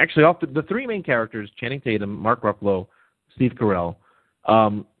actually, off the three main characters, Channing Tatum, Mark Ruffalo, Steve Carell.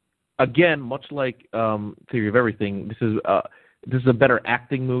 Again, much like Theory of Everything, this is a better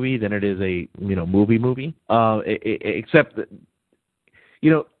acting movie than it is a movie. Except that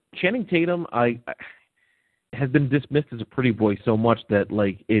Channing Tatum has been dismissed as a pretty boy so much that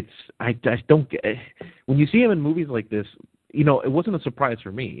I don't get when you see him in movies like this. It wasn't a surprise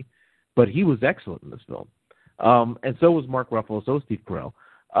for me, but he was excellent in this film, and so was Mark Ruffalo, so was Steve Carell.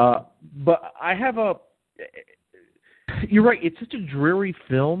 But I have you're right. It's such a dreary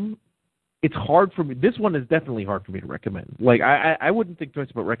film. It's hard for me. This one is definitely hard for me to recommend. I wouldn't think twice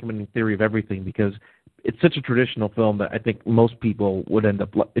about recommending Theory of Everything because it's such a traditional film that I think most people would end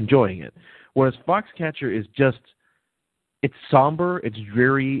up enjoying it. Whereas Foxcatcher is it's somber, it's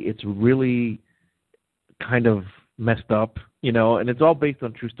dreary, it's really kind of messed up, and it's all based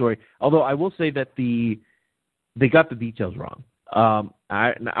on true story. Although I will say that they got the details wrong. I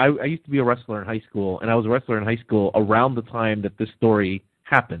used to be a wrestler in high school, and I was a wrestler in high school around the time that this story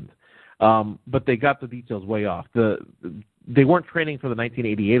happened. But they got the details way off. They weren't training for the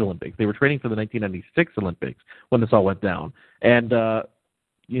 1988 Olympics. They were training for the 1996 Olympics when this all went down. And,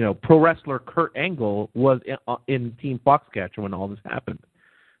 pro wrestler Kurt Angle was in Team Foxcatcher when all this happened.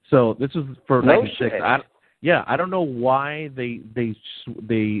 So this was for 96. I don't know why they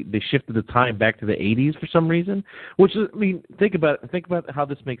shifted the time back to the 80s for some reason. Which is, think about how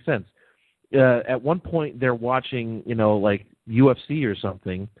this makes sense. At one point, they're watching, UFC or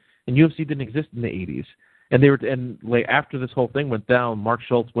something, and UFC didn't exist in the 80s. And after this whole thing went down, Mark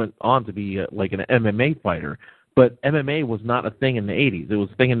Schultz went on to be an MMA fighter. But MMA was not a thing in the 80s. It was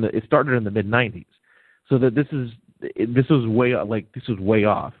a thing it started in the mid 90s. So that this was way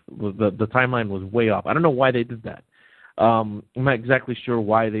off. The timeline was way off. I don't know why they did that. I'm not exactly sure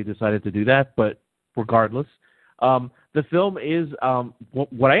why they decided to do that, but regardless, the film is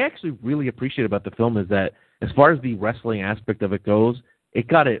what I actually really appreciate about the film is that as far as the wrestling aspect of it goes, it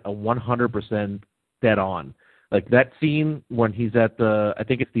got it a 100% dead on. Like that scene when he's at I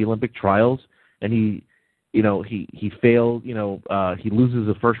think it's the Olympic trials, and he failed. He loses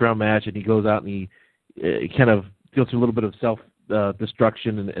the first round match, and he goes out and he kind of goes through a little bit of self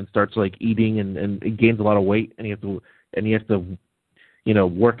destruction and starts eating and he gains a lot of weight, and he has to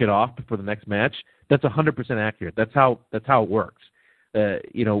work it off before the next match. That's 100% accurate. That's how it works.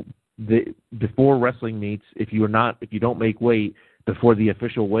 Before wrestling meets, if you don't make weight before the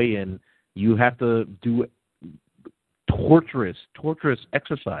official weigh-in, you have to do torturous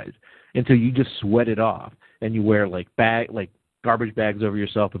exercise until you just sweat it off, and you wear garbage bags over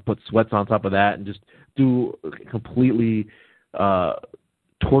yourself and put sweats on top of that and just do completely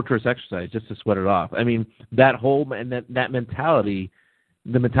torturous exercise just to sweat it off. That whole and that mentality,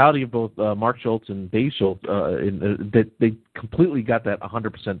 the mentality of both Mark Schultz and Dave Schultz, that they completely got that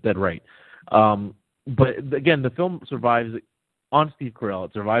 100% dead right. But again, the film survives on Steve Carell,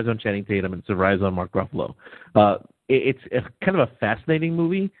 it survives on Channing Tatum, and it survives on Mark Ruffalo. It's kind of a fascinating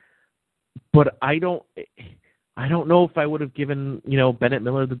movie, but I don't know if I would have given Bennett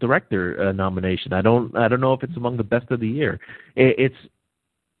Miller the director nomination. I don't know if it's among the best of the year. It's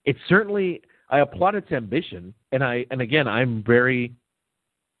certainly, I applaud its ambition, and again I'm very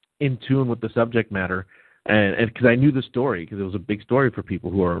in tune with the subject matter, and because I knew the story, because it was a big story for people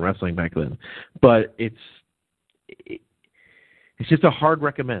who were in wrestling back then. But it's just a hard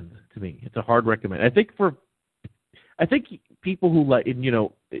recommend to me. It's a hard recommend. I think people who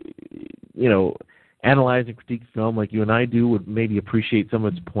analyze and critique film like you and I do would maybe appreciate some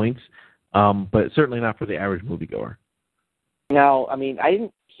of its points, but certainly not for the average moviegoer. Now, I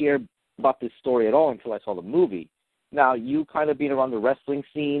didn't hear about this story at all until I saw the movie. Now, you kind of being around the wrestling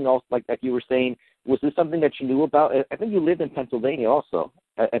scene, also, like you were saying, was this something that you knew about? I think you lived in Pennsylvania also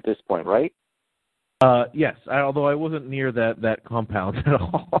at this point, right? Yes, although I wasn't near that compound at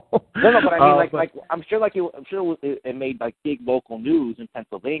all. No, but I'm sure it made big local news in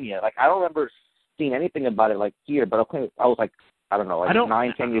Pennsylvania. I don't remember seeing anything about it here, but I was I don't know,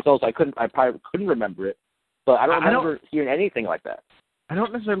 9, 10 years old, so I probably couldn't remember it. But I don't remember hearing anything like that. I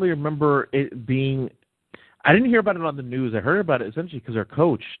don't necessarily remember it being. I didn't hear about it on the news. I heard about it essentially because our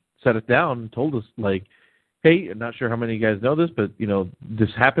coach set it down and told us hey, I'm not sure how many of you guys know this, but, this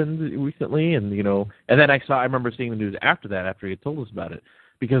happened recently, and, and then I remember seeing the news after that, after he had told us about it,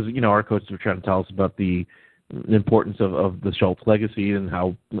 because, our coaches were trying to tell us about the importance of the Schultz legacy and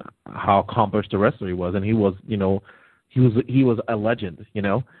how accomplished a wrestler he was, and he was, he was a legend,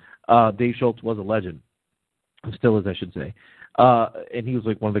 Dave Schultz was a legend, still is, I should say, and he was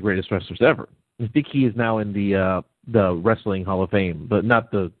like one of the greatest wrestlers ever. I think he is now in the Wrestling Hall of Fame, but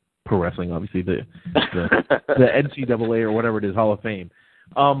not the pro wrestling, obviously, the NCAA or whatever it is, Hall of Fame.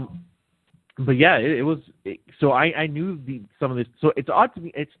 But yeah, so I knew some of this. So it's odd to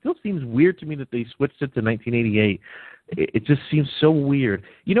me. It still seems weird to me that they switched it to 1988. It just seems so weird.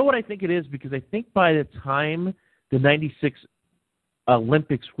 You know what I think it is? Because I think by the time the 96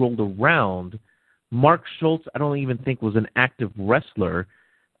 Olympics rolled around, Mark Schultz, I don't even think was an active wrestler.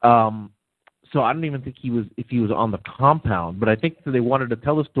 So I don't even think if he was on the compound. But I think that they wanted to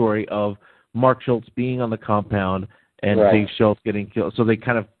tell the story of Mark Schultz being on the compound and Dave Schultz getting killed. So they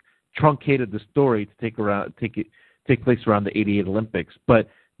kind of truncated the story to take place around the 88 Olympics. But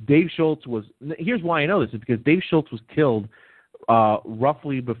Dave Schultz was – here's why I know this. Is because Dave Schultz was killed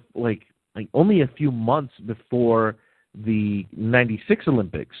roughly like only a few months before the 96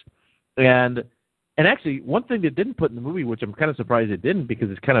 Olympics. And actually, one thing they didn't put in the movie, which I'm kind of surprised it didn't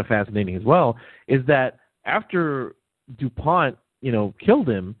because it's kind of fascinating as well, is that after DuPont, killed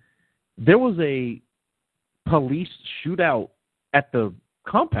him, there was a police shootout at the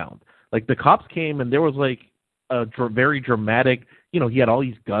compound. Like, the cops came, and there was, like, a very dramatic, he had all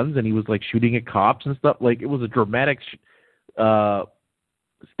these guns, and he was, like, shooting at cops and stuff. Like, it was a dramatic standoff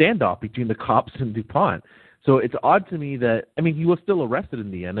between the cops and DuPont. So it's odd to me that, he was still arrested in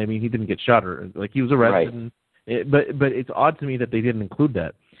the end. He didn't get shot or, like, he was arrested. Right. But it's odd to me that they didn't include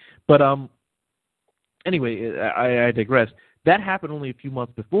that. But anyway, I digress. That happened only a few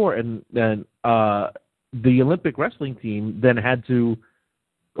months before, and then the Olympic wrestling team then had to,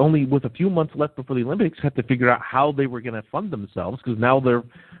 only with a few months left before the Olympics, had to figure out how they were going to fund themselves because now their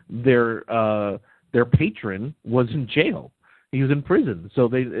patron was in jail. He was in prison. So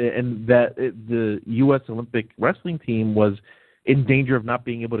the U.S. Olympic wrestling team was in danger of not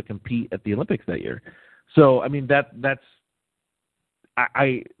being able to compete at the Olympics that year. So I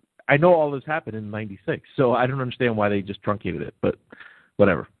know all this happened in '96. So I don't understand why they just truncated it, but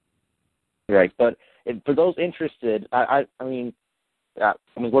whatever. Right, but for those interested, we're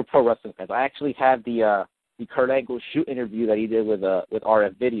pro wrestling fans. I actually have the Kurt Angle shoot interview that he did with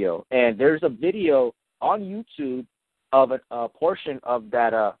RF Video, and there's a video on YouTube of a portion of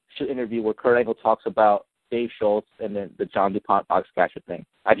that shoot interview where Kurt Angle talks about Dave Schultz and then the John DuPont Foxcatcher thing.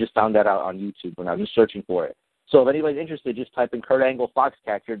 I just found that out on YouTube when I was searching for it. So if anybody's interested, just type in Kurt Angle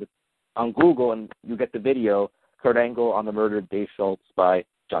Foxcatcher on Google and you get the video, Kurt Angle on the murder of Dave Schultz by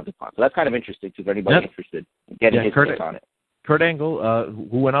John DuPont. So that's kind of interesting if anybody's interested in getting his take on it. Kurt Angle,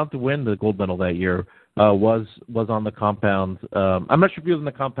 who went on to win the gold medal that year, was on the compound. I'm not sure if he was on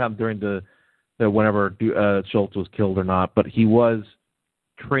the compound during the whenever Schultz was killed or not, but he was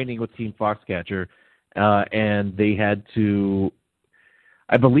training with Team Foxcatcher, and they had to.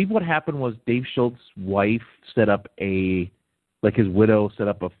 I believe what happened was Dave Schultz's wife set up his widow set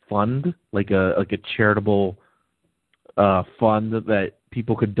up a fund, like a charitable fund that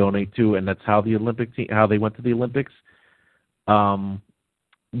people could donate to, and that's how how they went to the Olympics.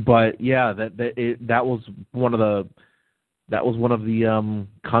 But yeah, that was one of the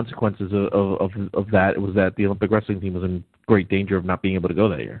consequences of that. It was that the Olympic wrestling team was in great danger of not being able to go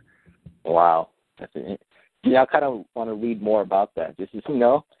that year. Wow, that's it. Yeah, I kind of want to read more about that. This is,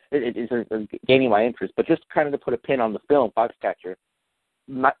 it's gaining my interest. But just kind of to put a pin on the film, Foxcatcher,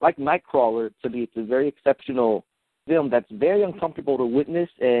 like Nightcrawler, to me, it's a very exceptional film that's very uncomfortable to witness,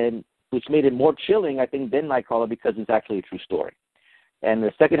 and which made it more chilling, I think, than Nightcrawler because it's actually a true story. And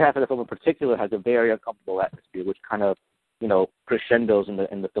the second half of the film in particular has a very uncomfortable atmosphere, which kind of, crescendos in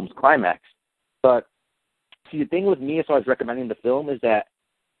the film's climax. But see, the thing with me as far as recommending the film is that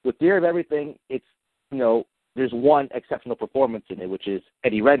with Fear of Everything, it's, there's one exceptional performance in it, which is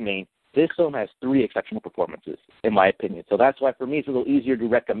Eddie Redmayne. This film has 3 exceptional performances, in my opinion. So that's why for me it's a little easier to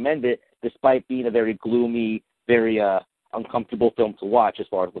recommend it, despite being a very gloomy, very uncomfortable film to watch as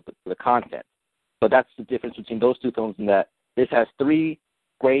far as with the content. But that's the difference between those two films in that this has 3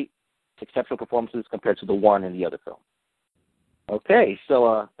 great, exceptional performances compared to the one in the other film. Okay,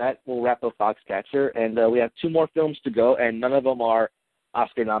 so that will wrap up Foxcatcher, and we have 2 more films to go, and none of them are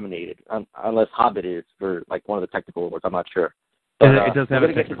Oscar nominated, unless Hobbit is for like one of the technical awards. I'm not sure. But, it does have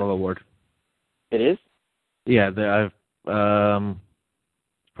a technical award. It is? Yeah,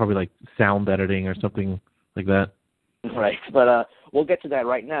 probably like sound editing or something like that. Right, but we'll get to that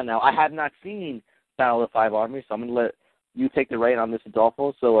right now. Now, I have not seen Battle of the Five Armies. So I'm going to let you take the reign on this,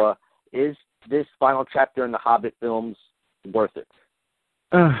 Adolfo. So is this final chapter in the Hobbit films worth it?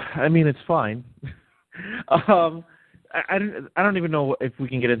 I mean, it's fine. I don't even know if we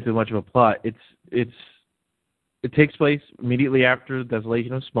can get into much of a plot. It takes place immediately after the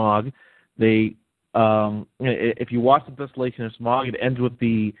Desolation of Smaug. If you watch the Desolation of Smaug, it ends with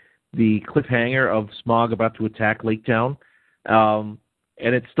the cliffhanger of Smaug about to attack Lake Town, and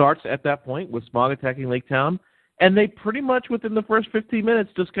it starts at that point with Smaug attacking Lake Town, and they pretty much within the first 15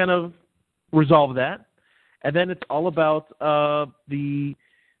 minutes just kind of resolve that, and then it's all about the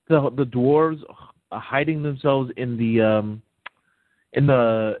dwarves hiding themselves in the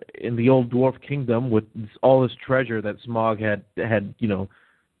old dwarf kingdom with all this treasure that Smaug had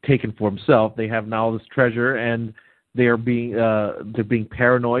taken for himself. They have now this treasure, and they're being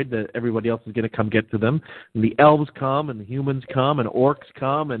paranoid that everybody else is going to come get to them. And the elves come, and the humans come, and orcs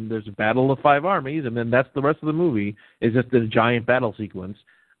come, and there's a battle of 5 armies, and then that's the rest of the movie is just a giant battle sequence.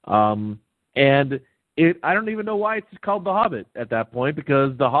 And I don't even know why it's called The Hobbit at that point,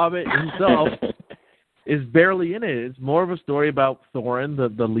 because The Hobbit himself is barely in it. It's more of a story about Thorin,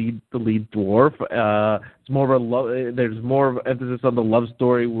 the lead dwarf. It's more of there's more of emphasis on the love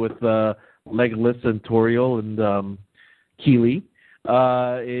story with Legolas and Toriel and Keely.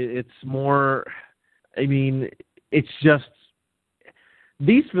 It's more. I mean, it's just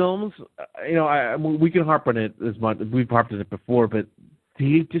these films. We can harp on it as much. We've harped on it before, but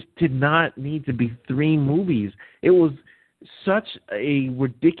they just did not need to be 3 movies. It was such a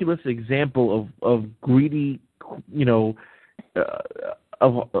ridiculous example of greedy,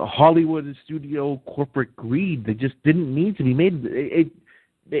 of Hollywood studio corporate greed that just didn't need to be made.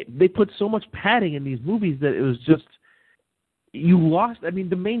 They put so much padding in these movies that it was just, you lost. I mean,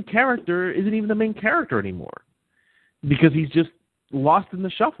 the main character isn't even the main character anymore because he's just lost in the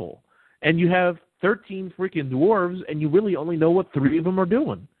shuffle. And you have 13 freaking dwarves, and you really only know what 3 of them are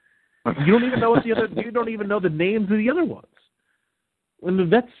doing. You don't even know you don't even know the names of the other ones.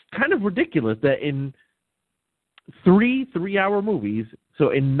 And that's kind of ridiculous that in 3 3-hour movies, so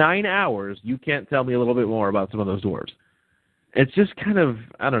in 9 hours, you can't tell me a little bit more about some of those dwarves. It's just kind of,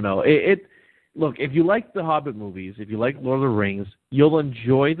 I don't know. Look, if you like the Hobbit movies, if you like Lord of the Rings, you'll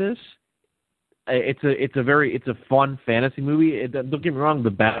enjoy this. It's a fun fantasy movie. Don't get me wrong,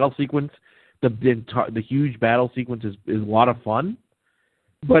 the battle sequence, the huge battle sequence is a lot of fun.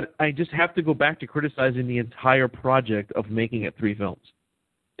 But I just have to go back to criticizing the entire project of making it 3 films.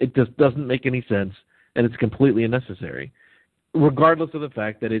 It just doesn't make any sense, and it's completely unnecessary. Regardless of the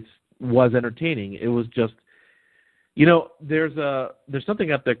fact that it was entertaining, it was just, there's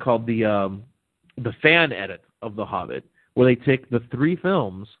something out there called the fan edit of The Hobbit, where they take the 3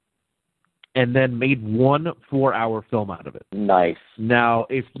 films and then made 1 4-hour film out of it. Nice. Now,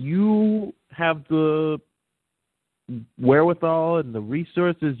 if you have the wherewithal and the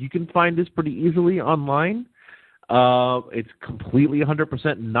resources, you can find this pretty easily online. It's completely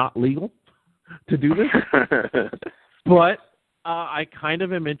 100% not legal to do this, but I kind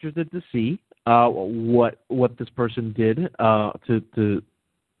of am interested to see what this person did to.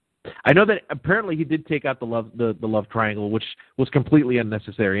 I know that apparently he did take out the love triangle, which was completely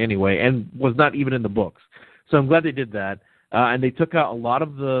unnecessary anyway, and was not even in the books. So I'm glad they did that. And they took out a lot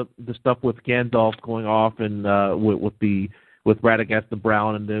of the stuff with Gandalf going off and with Radagast the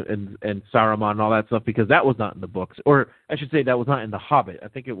Brown and Saruman and all that stuff, because that was not in the books, or I should say that was not in the Hobbit. I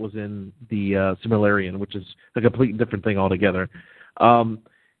think it was in the Silmarillion, which is a completely different thing altogether. And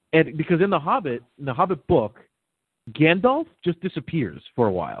because in the Hobbit book, Gandalf just disappears for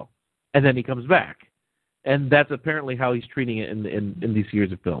a while, and then he comes back. And that's apparently how he's treating it in these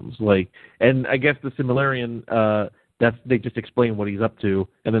series of films. And I guess the Silmarillion. They just explain what he's up to,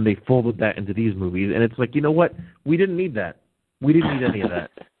 and then they folded that into these movies. And it's like, you know what? We didn't need that. We didn't need any of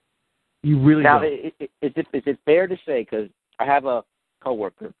that. You really don't. Now, is it fair to say, because I have a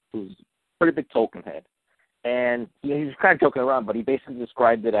coworker who's a pretty big Tolkien head, and he was kind of joking around, but he basically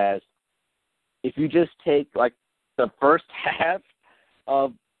described it as, if you just take, the first half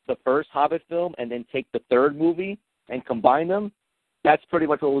of the first Hobbit film and then take the 3rd movie and combine them, that's pretty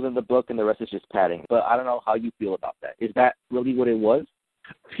much what was in the book, and the rest is just padding. But I don't know how you feel about that. Is that really what it was?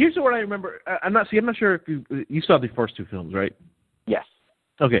 Here's what I remember. I'm not sure if you saw the first 2 films, right? Yes.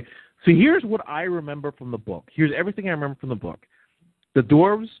 Okay. So here's what I remember from the book. Here's everything I remember from the book. The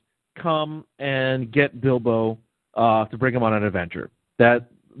dwarves come and get Bilbo to bring him on an adventure.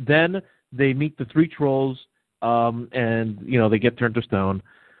 Then they meet the 3 trolls, and they get turned to stone.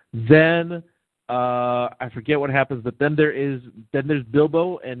 Then I forget what happens, but then there's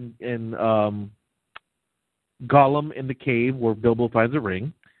Bilbo and Gollum in the cave where Bilbo finds a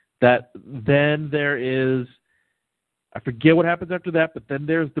ring. Then there is, I forget what happens after that, but then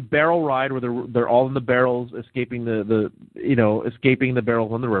there's the barrel ride where they're all in the barrels, escaping escaping the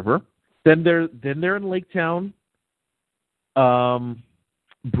barrels on the river. Then they're in Lake Town,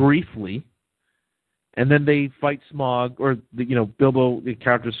 briefly, and then they fight Smog, or Bilbo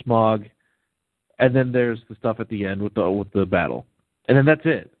encounters Smog, and then there's the stuff at the end with the battle, and then that's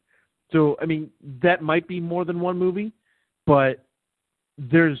it. So I mean, that might be more than one movie, but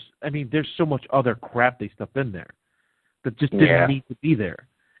there's so much other crap they stuffed in there that just didn't need to be there,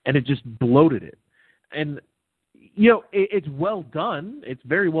 and it just bloated it. And it's well done, it's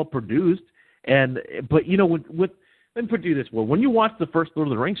very well produced, but let me put it this way: when you watched the first Lord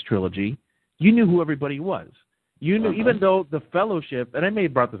of the Rings trilogy, you knew who everybody was. You knew, even though the Fellowship, and I may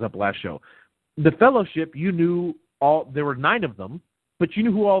have brought this up last show, the Fellowship, you knew there were 9 of them, but you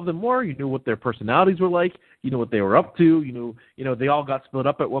knew who all of them were. You knew what their personalities were like. You knew what they were up to. You knew, they all got split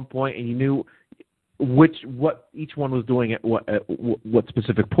up at one point, and you knew what each one was doing at what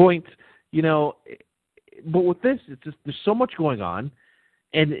specific point. But with this, it's just there's so much going on,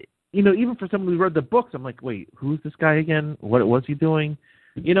 and even for someone who read the books, I'm like, wait, who's this guy again? What was he doing?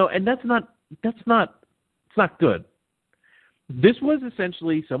 And it's not good. This was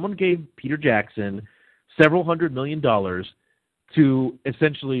essentially someone gave Peter Jackson several $100 million to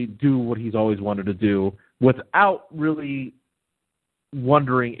essentially do what he's always wanted to do without really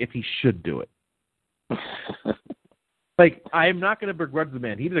wondering if he should do it. Like, I am not going to begrudge the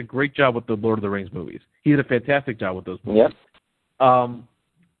man. He did a great job with the Lord of the Rings movies. He did a fantastic job with those movies. Yep.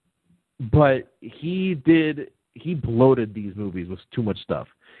 But he bloated these movies with too much stuff.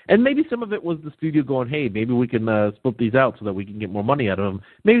 And maybe some of it was the studio going, hey, maybe we can split these out so that we can get more money out of them.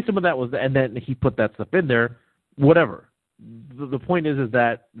 Maybe some of that was, and then he put that stuff in there. Whatever. The point is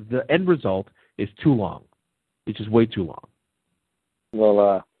that the end result is too long. It's just way too long.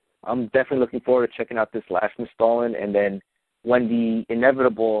 Well, I'm definitely looking forward to checking out this last installment, and then when the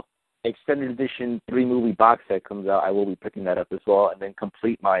inevitable extended edition 3-movie box set comes out, I will be picking that up as well, and then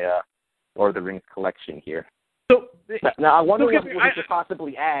complete my Lord of the Rings collection here. So now I wonder what we could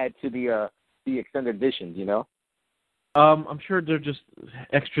possibly add to the extended editions. I'm sure they're just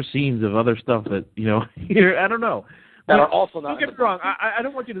extra scenes of other stuff that I don't know. That are also not. Don't get me wrong. I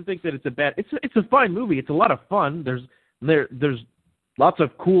don't want you to think that it's a bad. It's a fine movie. It's a lot of fun. There's lots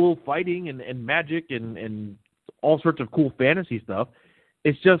of cool fighting and magic and all sorts of cool fantasy stuff.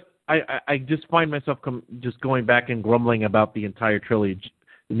 It's just I just find myself just going back and grumbling about the entire trilogy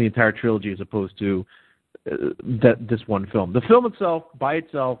as opposed to this one film. The film itself, by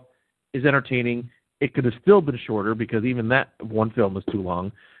itself, is entertaining. It could have still been shorter because even that one film was too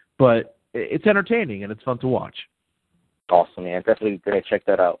long, but it's entertaining and it's fun to watch. Awesome, man. Definitely going to check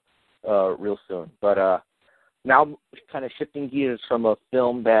that out real soon. But now kind of shifting gears from a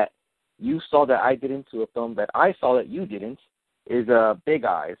film that you saw that I didn't to a film that I saw that you didn't is Big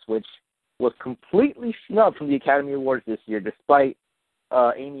Eyes, which was completely snubbed from the Academy Awards this year, despite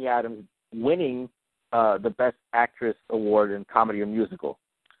Amy Adams winning the Best Actress Award in Comedy or Musical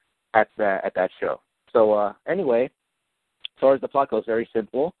at that show. So anyway, as far as the plot goes, very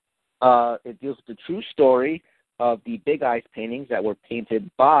simple. It deals with the true story of the Big Eyes paintings that were painted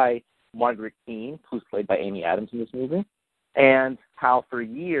by Margaret Keane, who's played by Amy Adams in this movie, and how for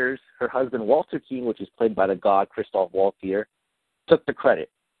years her husband Walter Keane, which is played by the god Christoph Waltz here, took the credit.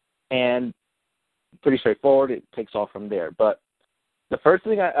 And pretty straightforward, it takes off from there. But the first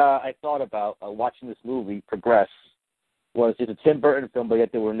thing I thought about watching this movie progress was it's a Tim Burton film, but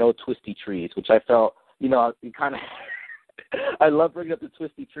yet there were no twisty trees, which I felt, you kind of, I love bringing up the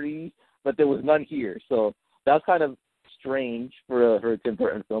twisty trees, but there was none here. So that was kind of strange for a Tim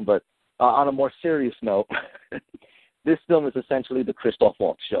Burton film. But on a more serious note, this film is essentially the Christoph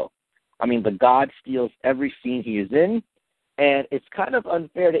Waltz show. I mean, the god steals every scene he is in, and it's kind of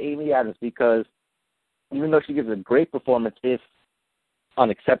unfair to Amy Adams because even though she gives a great performance, if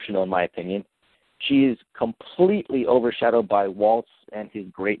unexceptional in my opinion, she is completely overshadowed by Waltz and his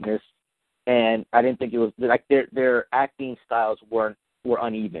greatness. And I didn't think it was like their acting styles were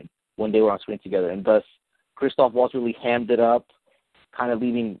uneven when they were on screen together, and thus Christoph Waltz really hammed it up, kind of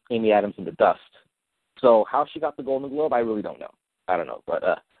leaving Amy Adams in the dust. So how she got the Golden Globe, I really don't know. I don't know, but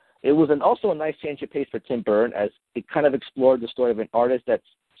it was also a nice change of pace for Tim Burton as it kind of explored the story of an artist that's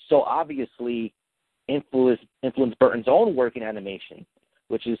so obviously influenced Burton's own work in animation,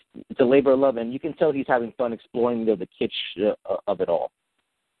 which is it's a labor of love, and you can tell he's having fun exploring the kitsch of it all.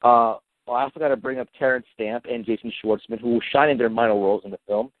 I also got to bring up Terrence Stamp and Jason Schwartzman, who will shine in their minor roles in the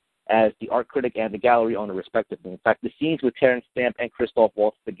film as the art critic and the gallery owner, respectively. In fact, the scenes with Terrence Stamp and Christoph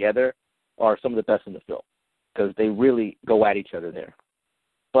Waltz together are some of the best in the film because they really go at each other there.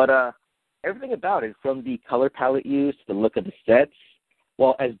 But everything about it, from the color palette used, the look of the sets,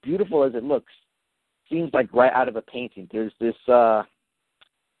 well, as beautiful as it looks, seems like right out of a painting. There's this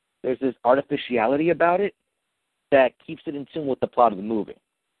artificiality about it that keeps it in tune with the plot of the movie.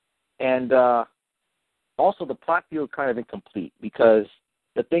 And also, the plot feels kind of incomplete because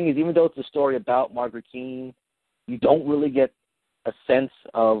the thing is, even though it's a story about Margaret Keane, you don't really get a sense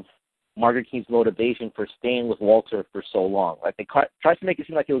of Margaret Keane's motivation for staying with Walter for so long. Like, they try to make it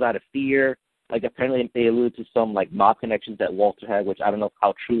seem like it was out of fear. Like, apparently they allude to some, like, mob connections that Walter had, which I don't know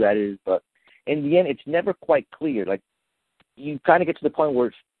how true that is. But in the end, it's never quite clear. Like, you kind of get to the point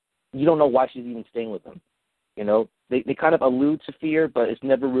where you don't know why she's even staying with him. You know, they kind of allude to fear, but it's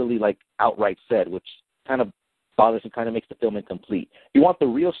never really, like, outright said, which kind of bothers and kind of makes the film incomplete. If you want the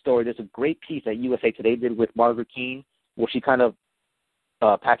real story, there's a great piece that USA Today did with Margaret Keane where she kind of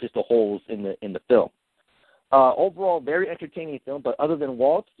patches the holes in the film. Overall, very entertaining film, but other than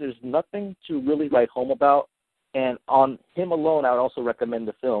Waltz, there's nothing to really write home about. And on him alone, I would also recommend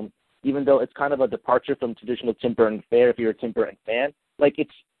the film, even though it's kind of a departure from traditional Tim Burton fare if you're a Tim Burton fan. Like,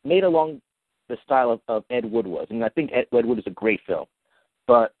 it's made along the style of Ed Wood was. And I think Ed Wood is a great film.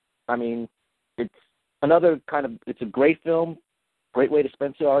 But, I mean, it's a great film, great way to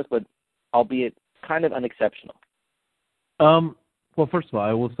spend 2 hours, but albeit kind of unexceptional. Well, first of all,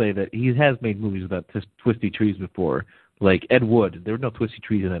 I will say that he has made movies without twisty trees before. Like Ed Wood. There were no twisty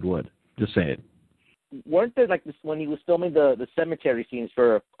trees in Ed Wood. Just saying. Weren't there, like, this, when he was filming the cemetery scenes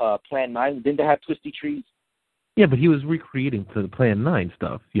for Plan 9, didn't they have twisty trees? Yeah, but he was recreating for the Plan 9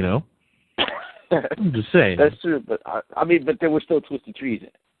 stuff, you know? I'm just saying. That's true, but but there were still twisty trees in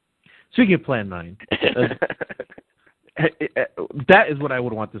it. Speaking of Plan 9, that is what I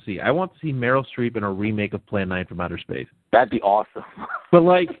would want to see. I want to see Meryl Streep in a remake of Plan 9 from Outer Space. That'd be awesome. But,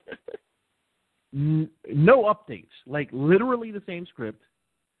 like, no updates. Like, literally the same script,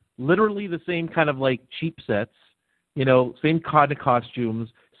 literally the same kind of, like, cheap sets, you know, same kind of costumes,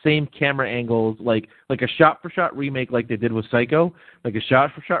 same camera angles, like a shot-for-shot remake like they did with Psycho, like a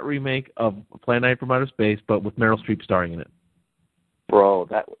shot-for-shot remake of Plan 9 from Outer Space, but with Meryl Streep starring in it. Bro,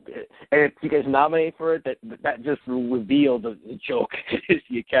 and if you guys nominate for it, that just revealed the joke is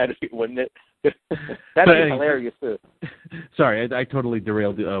the Academy, wouldn't it? That'd be hilarious too. Sorry, I totally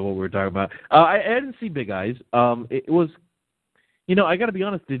derailed what we were talking about. I didn't see Big Eyes. It was, you know, I got to be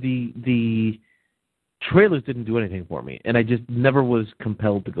honest. The trailers didn't do anything for me, and I just never was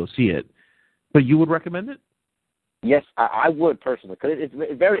compelled to go see it. But you would recommend it? Yes, I would personally, because it's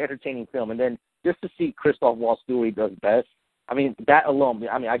a very entertaining film, and then just to see Christoph Waltz do what he does best. I mean, that alone,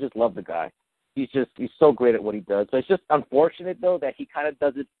 I just love the guy. He's so great at what he does. But it's just unfortunate, though, that he kind of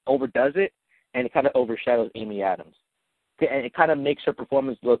overdoes it, and it kind of overshadows Amy Adams. And it kind of makes her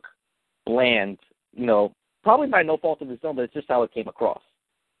performance look bland, you know, probably by no fault of his own, but it's just how it came across.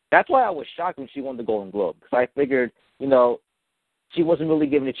 That's why I was shocked when she won the Golden Globe, because I figured, you know, she wasn't really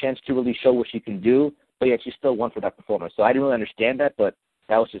given a chance to really show what she can do, but yet she still won for that performance. So I didn't really understand that, but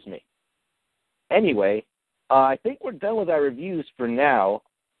that was just me. Anyway, I think we're done with our reviews for now.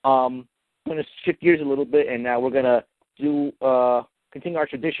 I'm going to shift gears a little bit, and now we're going to continue our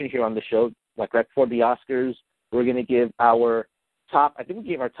tradition here on the show. Like right before the Oscars, we're going to give our top, I think we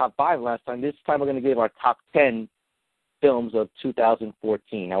gave our top 5 last time. This time we're going to give our top 10 films of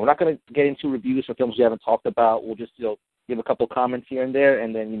 2014. Now, we're not going to get into reviews for films we haven't talked about. We'll just, give a couple comments here and there,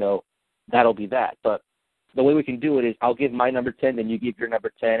 and then, that'll be that. But the way we can do it is I'll give my number 10, then you give your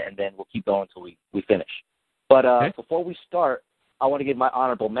number 10, and then we'll keep going until we finish. But Before we start, I want to give my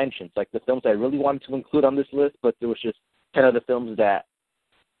honorable mentions, like the films I really wanted to include on this list, but there was just 10 other films that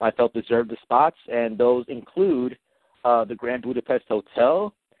I felt deserved the spots, and those include The Grand Budapest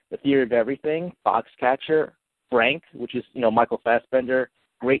Hotel, The Theory of Everything, Foxcatcher, Frank, which is, Michael Fassbender,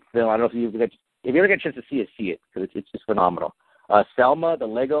 great film. I don't know if you ever get a chance to see it, because it's just phenomenal. Selma, The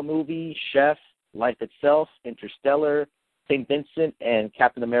Lego Movie, Chef, Life Itself, Interstellar, St. Vincent, and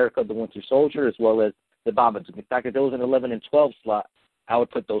Captain America, The Winter Soldier, as well as The Babadook. In fact, if there was an 11 and 12 slot, I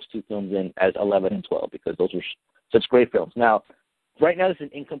would put those 2 films in as 11 and 12 because those were such great films. Now, right now, this is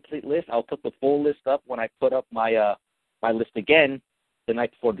an incomplete list. I'll put the full list up when I put up my my list again the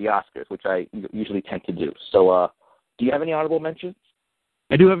night before the Oscars, which I usually tend to do. So, do you have any honorable mentions?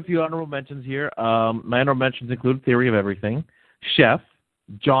 I do have a few honorable mentions here. My honorable mentions include Theory of Everything, Chef,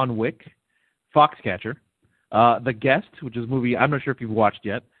 John Wick, Foxcatcher, The Guest, which is a movie I'm not sure if you've watched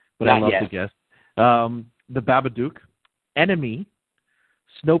yet, but I love The Guest. The Babadook, Enemy,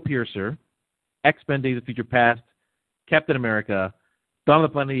 Snowpiercer, X-Men Days of Future Past, Captain America, Dawn of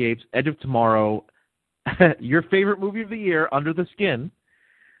the Planet of the Apes, Edge of Tomorrow, your favorite movie of the year, Under the Skin.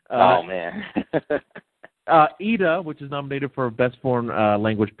 Oh, man. Ida, which is nominated for Best Foreign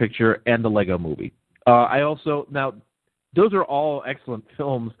Language Picture, and the Lego Movie. Now, those are all excellent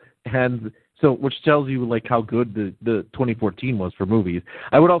films, and so which tells you like how good the 2014 was for movies.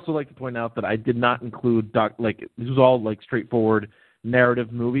 I would also like to point out that I did not include this was all like straightforward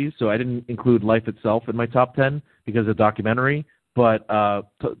narrative movies, so I didn't include Life Itself in my top 10 because of documentary, but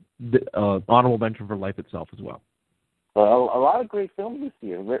honorable mention for Life Itself as well. Well, a lot of great films this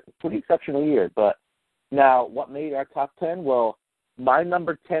year. Pretty exceptional year. But now, what made our top 10? Well, my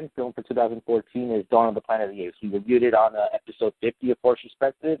number 10 film for 2014 is Dawn of the Planet of the Apes. We reviewed it on episode 50 of Force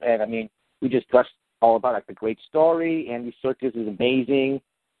Perspective, and I mean, we just gushed all about like the great story. Andy Serkis is amazing,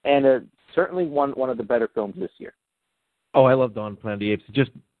 and certainly one of the better films this year. Oh, I love Dawn of the Planet of the Apes. It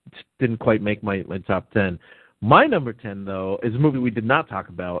just didn't quite make my top 10. My number 10, though, is a movie we did not talk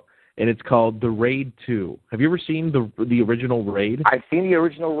about, and it's called The Raid 2. Have you ever seen the original Raid? I've seen the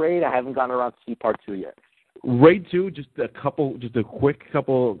original Raid. I haven't gotten around to see Part 2 yet. Raid 2, just a quick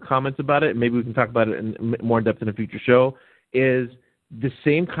couple comments about it, and maybe we can talk about it in more in depth in a future show, is the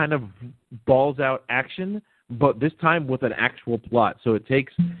same kind of balls-out action, but this time with an actual plot. So it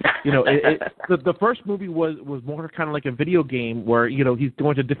takes, the first movie was more kind of like a video game where, he's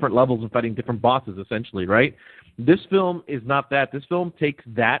going to different levels and fighting different bosses, essentially, right? This film is not that. This film takes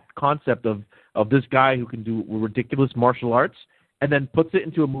that concept of this guy who can do ridiculous martial arts and then puts it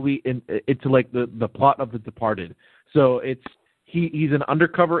into a movie, into like the plot of The Departed. So he's an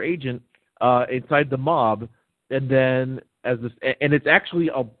undercover agent inside the mob, and then and it's actually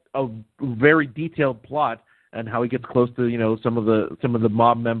a very detailed plot and how he gets close to some of the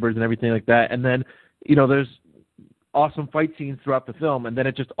mob members and everything like that. And then there's awesome fight scenes throughout the film, and then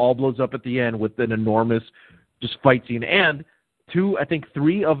it just all blows up at the end with an enormous just fight scene. And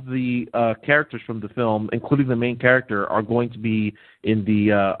three of the characters from the film, including the main character, are going to be in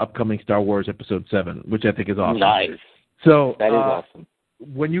the upcoming Star Wars Episode 7, which I think is awesome. Nice. So that is awesome.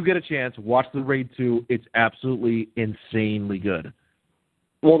 When you get a chance, watch The Raid 2. It's absolutely insanely good.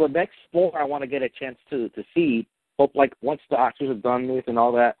 Well, the next 4 I want to get a chance to see. Hope like once the Oscars are done with and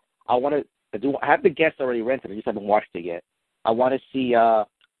all that, I have the guests already rented. I just haven't watched it yet. I want to see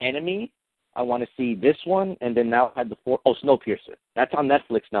Enemy. I want to see this one, and then now I had Snowpiercer. That's on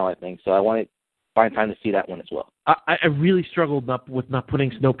Netflix now, I think. So I want to find time to see that one as well. I really struggled with not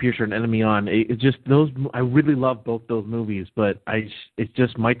putting Snowpiercer and Enemy on. It's just those. I really love both those movies, but it's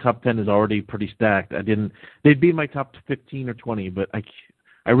just my top 10 is already pretty stacked. They'd be in my top 15 or 20, but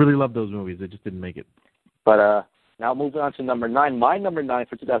I really love those movies. They just didn't make it. But now moving on to number 9. My number 9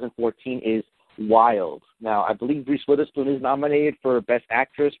 for 2014 is Wild. Now, I believe Reese Witherspoon is nominated for Best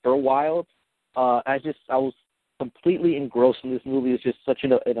Actress for Wild. I was completely engrossed in this movie. It's just such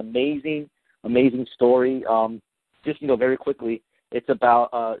an amazing story. Very quickly, it's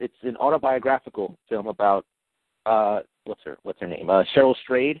about it's an autobiographical film about what's her name? Cheryl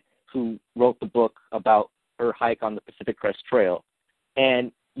Strayed, who wrote the book about her hike on the Pacific Crest Trail.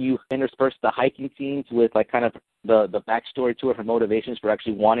 And you intersperse the hiking scenes with like kind of the backstory to her motivations for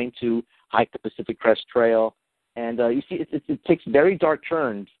actually wanting to hike the Pacific Crest Trail. And you see it takes very dark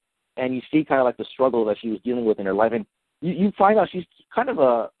turns, and you see kind of like the struggle that she was dealing with in her life. And you find out she's kind of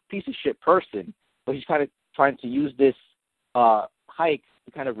a piece of shit person, but she's kind of trying to use this hike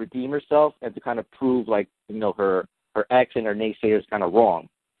to kind of redeem herself and to kind of prove like, her ex and her naysayers kind of wrong.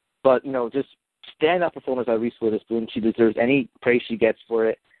 But, just stand-up performance by Reese Witherspoon. She deserves any praise she gets for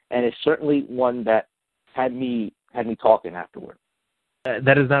it, and it's certainly one that had me talking afterward.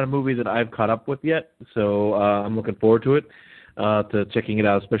 That is not a movie that I've caught up with yet, so I'm looking forward to it, to checking it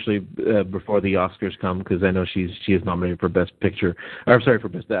out, especially before the Oscars come, because I know she is nominated for Best Picture, for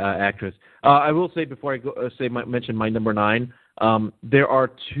Best Actress. I will say before I mention my number 9, there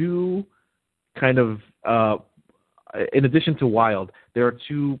are two kind of in addition to Wild, there are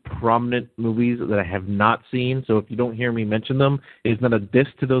two prominent movies that I have not seen. So if you don't hear me mention them, it's not a diss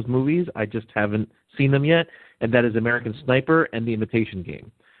to those movies. I just haven't seen them yet, and that is American Sniper and The Imitation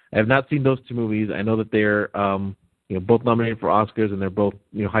Game. I have not seen those two movies. I know that they're both nominated for Oscars, and they're both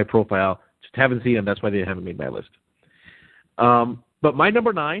high profile. Just haven't seen them. That's why they haven't made my list. But my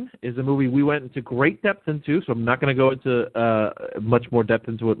number 9 is a movie we went into great depth into, so I'm not going to go into much more depth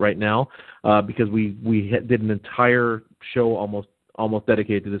into it right now, because we did an entire show almost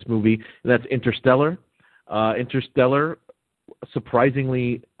dedicated to this movie, and that's Interstellar. Interstellar,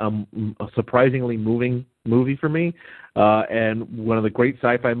 surprisingly moving movie for me, and one of the great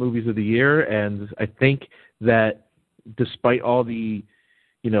sci-fi movies of the year. And I think that despite all the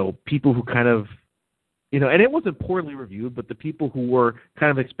people who kind of and it wasn't poorly reviewed, but the people who were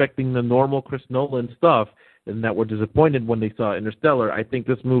kind of expecting the normal Chris Nolan stuff and that were disappointed when they saw Interstellar, I think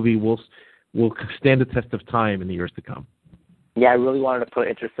this movie will will stand the test of time in the years to come. Yeah, I really wanted to put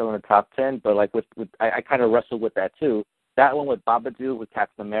Interstellar in the top 10, but like I kind of wrestled with that too. That one with Babadook, with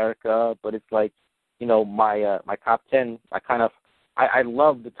Captain America, but it's like, you know, my top 10. I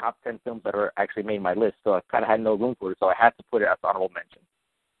love the top 10 films that are actually made my list, so I kind of had no room for it, so I had to put it as honorable mention.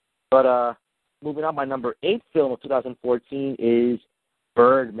 But moving on, my number 8 film of 2014 is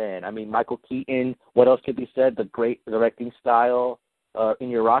Birdman. I mean, Michael Keaton. What else could be said? The great directing style,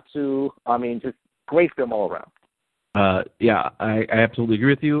 Inuyasha. I mean, just great film all around. Yeah, I absolutely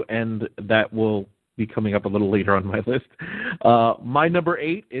agree with you, and that will be coming up a little later on my list. My number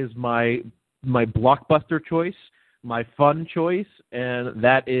 8 is my blockbuster choice, my fun choice, and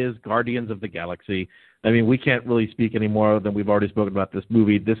that is Guardians of the Galaxy. I mean, we can't really speak any more than we've already spoken about this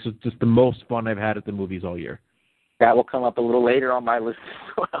movie. This is just the most fun I've had at the movies all year. That will come up a little later on my list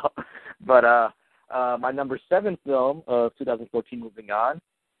as well. But my number 7 film of 2014, moving on,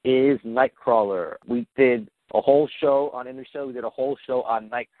 is Nightcrawler. We did a whole show on Interstellar. We did a whole show on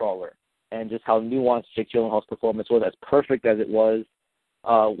Nightcrawler and just how nuanced Jake Gyllenhaal's performance was, as perfect as it was.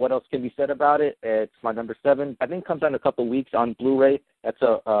 What else can be said about it? It's my number 7. I think it comes out in a couple of weeks on Blu-ray. That's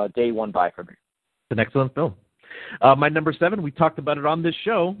a day one buy for me. It's an excellent film. My number 7, we talked about it on this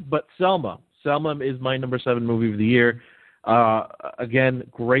show, but Selma. Selma is my number 7 movie of the year. Again,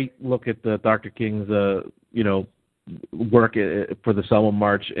 great look at Dr. King's, work for the Selma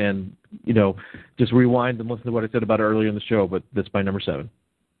March, and, just rewind and listen to what I said about it earlier in the show, but that's my number 7.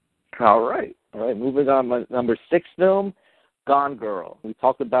 All right. Moving on, my number 6 film, Gone Girl. We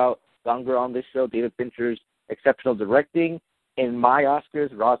talked about Gone Girl on this show, David Fincher's exceptional directing. In my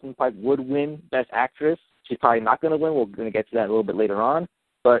Oscars, Rosamund Pike would win Best Actress. She's probably not going to win. We're going to get to that a little bit later on.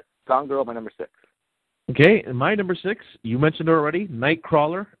 But Gone Girl, my number 6. Okay, and my number 6, you mentioned it already,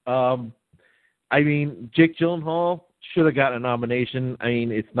 Nightcrawler. I mean, Jake Gyllenhaal should have gotten a nomination. I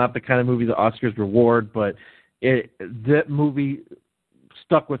mean, it's not the kind of movie the Oscars reward, but that movie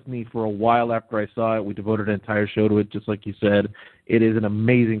stuck with me for a while after I saw it. We devoted an entire show to it, just like you said. It is an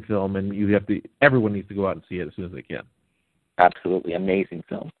amazing film, and everyone needs to go out and see it as soon as they can. Absolutely amazing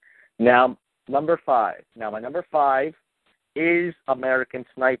film. Now, number 5. My number 5 is American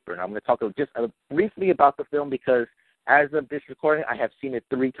Sniper. And I'm going to talk just briefly about the film because as of this recording, I have seen it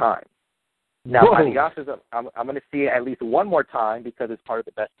 3 times. Now, by the Oscars, I'm going to see it at least one more time because it's part of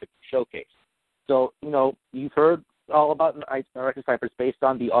the Best Picture Showcase. So, you've heard all about American Sniper. It's based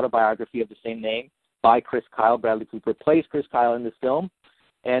on the autobiography of the same name by Chris Kyle. Bradley Cooper plays Chris Kyle in this film.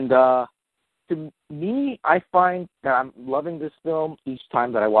 And to me, I find that I'm loving this film each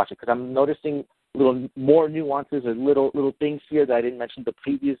time that I watch it because I'm noticing little more nuances or little things here that I didn't mention the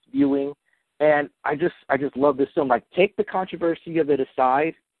previous viewing. And I just love this film. Like, take the controversy of it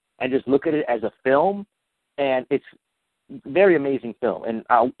aside and just look at it as a film, and it's a very amazing film. And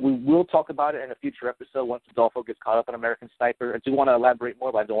we will talk about it in a future episode once Adolfo gets caught up on American Sniper. I do want to elaborate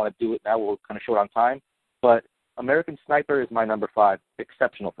more, but I don't want to do it now. We're kind of short on time. But American Sniper is my number 5.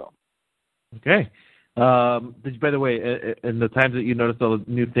 Exceptional film. Okay. By the way, in the times that you noticed all the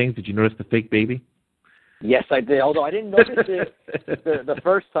new things, did you notice the fake baby? Yes, I did. Although I didn't notice it the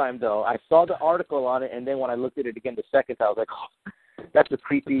first time, though. I saw the article on it, and then when I looked at it again the second time, I was like, oh, that's a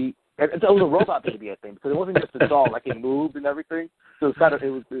creepy. It was a robot baby, I think, because it wasn't just a doll. Like, it moved and everything. So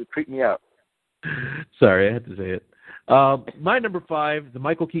it creeped me out. Sorry, I had to say it. My number 5, the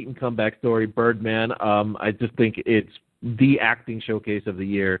Michael Keaton comeback story, Birdman. I just think it's the acting showcase of the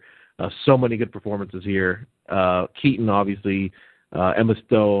year. So many good performances here. Keaton, obviously, Emma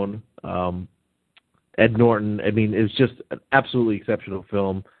Stone, Ed Norton. I mean, it's just an absolutely exceptional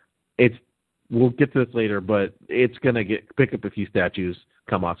film. We'll get to this later, but it's going to pick up a few statues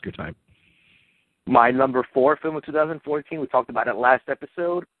come Oscar time. My number 4 film of 2014, we talked about it last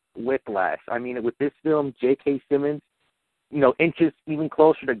episode, Whiplash. I mean, with this film, J.K. Simmons, inches even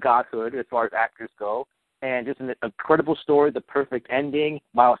closer to godhood as far as actors go. And just an incredible story, the perfect ending.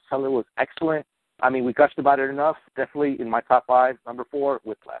 Miles Teller was excellent. I mean, we gushed about it enough. Definitely in my top 5. Number 4,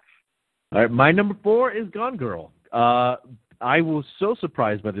 Whiplash. All right, my number 4 is Gone Girl. I was so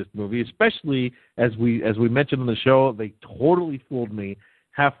surprised by this movie, especially as we mentioned on the show, they totally fooled me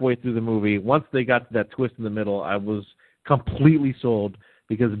halfway through the movie. Once they got to that twist in the middle, I was completely sold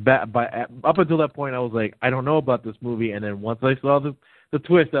because up until that point, I was like, I don't know about this movie. And then once I saw the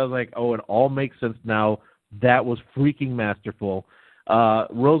twist, I was like, oh, it all makes sense now. That was freaking masterful.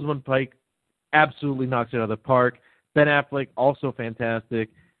 Rosamund Pike absolutely knocks it out of the park. Ben Affleck, also fantastic.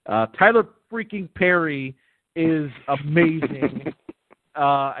 Tyler freaking Perry is amazing.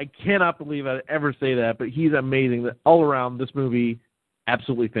 I cannot believe I'd ever say that, but he's amazing. All around, this movie,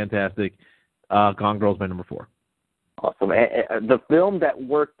 absolutely fantastic. Gone Girl is my number 4. Awesome. The film that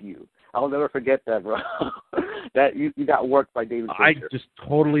worked you. I'll never forget that, bro. That you got worked by David Fincher. I just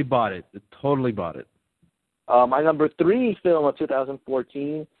totally bought it. Totally bought it. My number 3 film of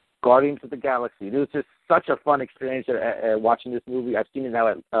 2014, Guardians of the Galaxy. It was just such a fun experience watching this movie. I've seen it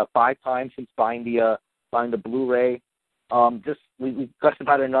now 5 times since buying the Blu-ray. We gushed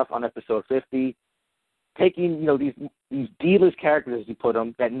about it enough on episode 50. Taking these D-list characters, as you put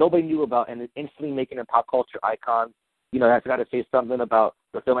them, that nobody knew about, and instantly making them pop culture icons. That's got to say something about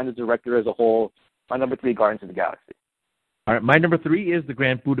the film and the director as a whole. My number 3, Guardians of the Galaxy. All right, my number 3 is the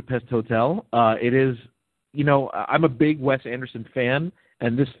Grand Budapest Hotel. It is, I'm a big Wes Anderson fan,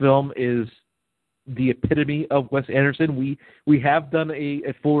 and this film is the epitome of Wes Anderson. We have done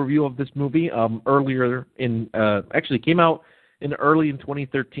a full review of this movie earlier in actually came out early in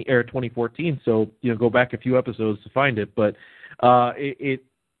 2013 or 2014. So go back a few episodes to find it. But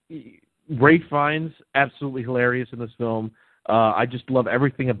Ralph Fiennes absolutely hilarious in this film. I just love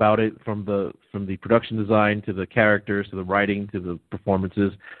everything about it, from the production design to the characters to the writing to the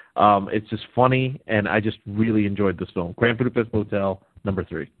performances. It's just funny, and I just really enjoyed this film. Grand Budapest Hotel, number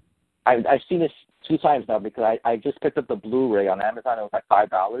 3. I've seen this 2 times now because I just picked up the Blu-ray on Amazon. It was like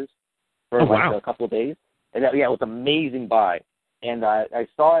 $5 for a couple of days. And it was an amazing buy. And I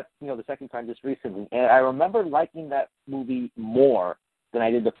saw it, the second time just recently. And I remember liking that movie more than I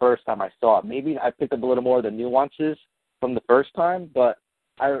did the first time I saw it. Maybe I picked up a little more of the nuances from the first time, but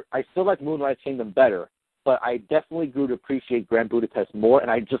I still like Moonrise Kingdom better. But I definitely grew to appreciate Grand Budapest more, and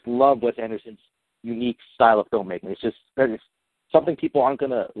I just love Wes Anderson's unique style of filmmaking. It's something people aren't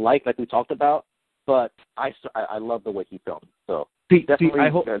going to like we talked about, but I love the way he filmed. So definitely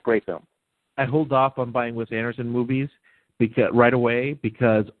a great film. I hold off on buying Wes Anderson movies right away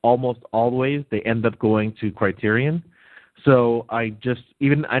because almost always they end up going to Criterion. So I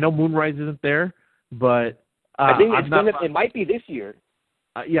know Moonrise isn't there, but I think it might be this year.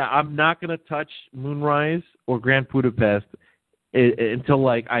 I'm not going to touch Moonrise or Grand Budapest until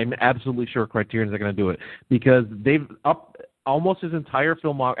I'm absolutely sure Criterion's are going to do it, because they've up almost his entire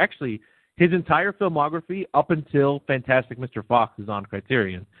filmography. Actually, his entire filmography up until Fantastic Mr. Fox is on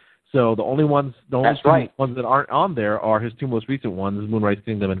Criterion. So the only ones ones that aren't on there are his 2 most recent ones, Moonrise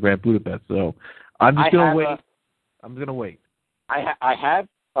Kingdom and Grand Budapest. So I'm just going to wait. I'm going to wait. I have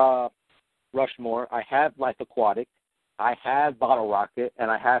Rushmore. I have Life Aquatic. I have Bottle Rocket,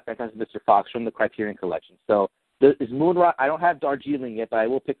 and I have Fantastic Mr. Fox from the Criterion Collection. So is Moonrise. I don't have Darjeeling yet, but I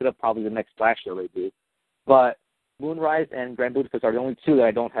will pick it up probably the next Flash show they do. But Moonrise and Grand Budapest are the only 2 that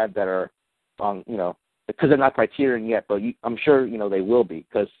I don't have that are on, because they're not Criterion yet. But I'm sure they will be,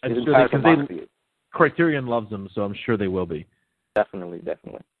 because Criterion loves them, so I'm sure they will be. Definitely.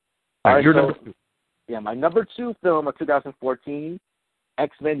 All right, your number 2. Yeah, my number 2 film of 2014.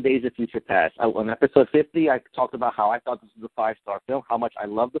 X-Men Days of Future Past. On episode 50, I talked about how I thought this was a 5-star film, how much I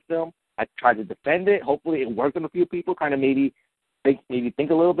love the film. I tried to defend it. Hopefully it worked on a few people, kind of maybe think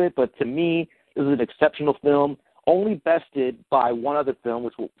a little bit. But to me, this is an exceptional film, only bested by one other film,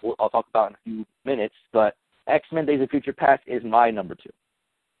 which I'll talk about in a few minutes. But X-Men Days of Future Past is my number 2.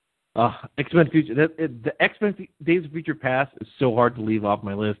 X-Men the X-Men Days of Future Past is so hard to leave off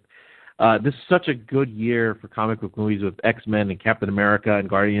my list. This is such a good year for comic book movies with X-Men and Captain America and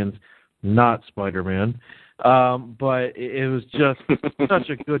Guardians, not Spider-Man. But it was just such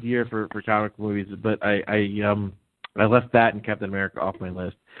a good year for comic movies. But I left that and Captain America off my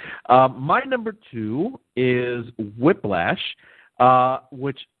list. My number 2 is Whiplash,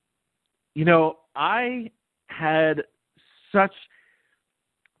 which, I had such...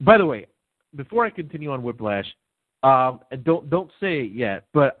 By the way, before I continue on Whiplash, and don't say it yet,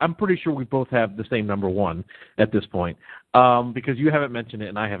 but I'm pretty sure we both have the same number 1 at this point, because you haven't mentioned it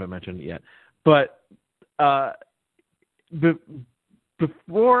and I haven't mentioned it yet. But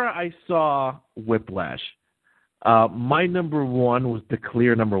before I saw Whiplash, my number 1 was the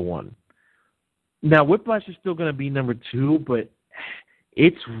clear number 1. Now, Whiplash is still going to be number 2, but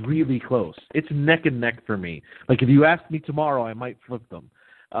it's really close. It's neck and neck for me. If you ask me tomorrow, I might flip them.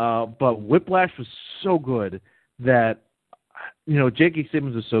 But Whiplash was so good that, J.K.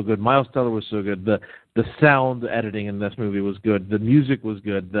 Simmons was so good, Miles Teller was so good, the sound editing in this movie was good, the music was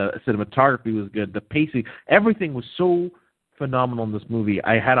good, the cinematography was good, the pacing, everything was so phenomenal in this movie.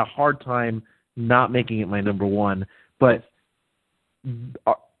 I had a hard time not making it my number 1, but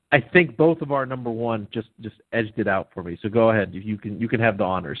I think both of our number 1 just edged it out for me. So go ahead, you can have the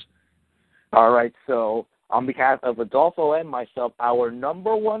honors. All right, so on behalf of Adolfo and myself, our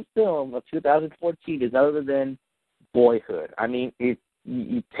number 1 film of 2014 is other than Boyhood. I mean, it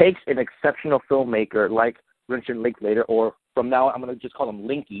takes an exceptional filmmaker like Richard Linklater, or from now on, I'm going to just call him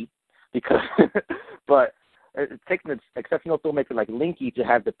Linky, because, but it takes an exceptional filmmaker like Linky to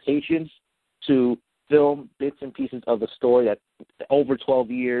have the patience to film bits and pieces of the story that over 12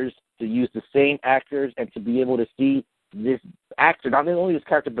 years, to use the same actors and to be able to see this actor, not only this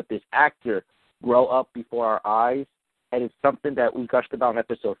character, but this actor grow up before our eyes. And it's something that we gushed about in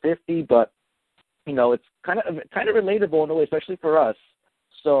episode 50, but, you know, it's kind of relatable in a way, especially for us.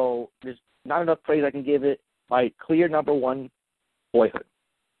 So there's not enough praise I can give it. My clear number one, Boyhood.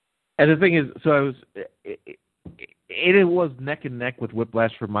 And the thing is, so it was neck and neck with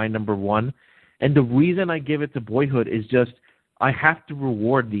Whiplash for my number one. And the reason I give it to Boyhood is just I have to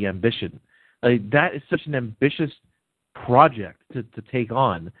reward the ambition. Like, that is such an ambitious project to take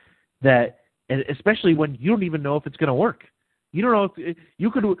on, that, and especially when you don't even know if it's going to work. You don't know if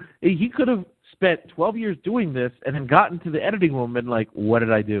he could have spent 12 years doing this and then gotten to the editing room and like, what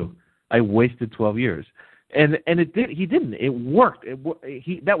did I do? I wasted 12 years. And it did. He didn't. It worked.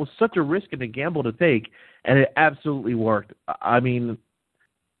 That was such a risk and a gamble to take, and it absolutely worked. I mean,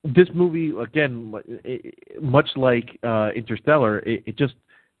 this movie, again, much like Interstellar, it just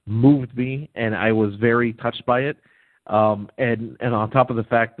moved me, and I was very touched by it. And on top of the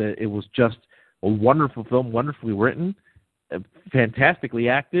fact that it was just a wonderful film, wonderfully written, fantastically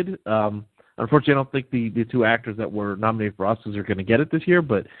acted. Unfortunately, I don't think the two actors that were nominated for Oscars are going to get it this year,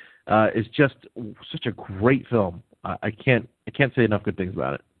 but it's just such a great film. I can't say enough good things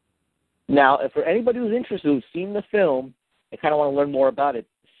about it. Now, for anybody who's interested, who's seen the film and kind of want to learn more about it,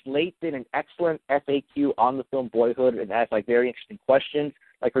 Slate did an excellent FAQ on the film Boyhood and asked like very interesting questions.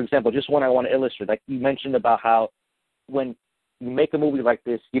 Like, for example, just one I want to illustrate. Like you mentioned about how when you make a movie like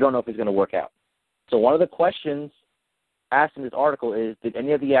this, you don't know if it's going to work out. So one of the questions asked in this article is, did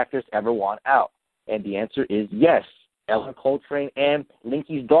any of the actors ever want out? And the answer is yes. Ellen Coltrane and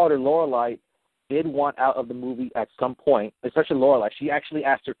Linky's daughter, Lorelai, did want out of the movie at some point, especially Lorelai. She actually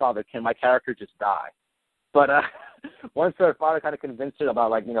asked her father, can my character just die? But once her father kind of convinced her about,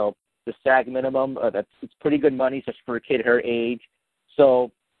 like, you know, the SAG minimum, that's it's pretty good money, especially for a kid her age.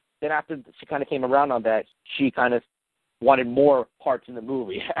 So then after she kind of came around on that, she kind of wanted more parts in the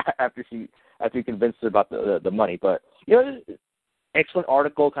movie after he convinced her about the money. But, you know, excellent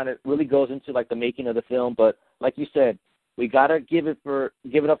article, kind of really goes into, like, the making of the film. But like you said, we got to give it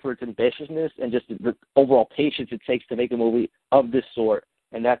up for its ambitiousness and just the overall patience it takes to make a movie of this sort.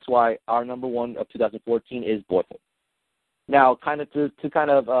 And that's why our number one of 2014 is Boyhood. Now, kind of to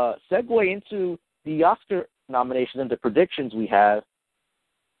segue into the Oscar nominations and the predictions we have,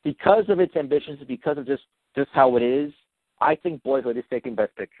 because of its ambitions, because of just how it is, I think Boyhood is taking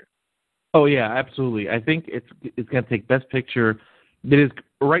Best Picture. Oh yeah, absolutely. I think it's going to take Best Picture. It is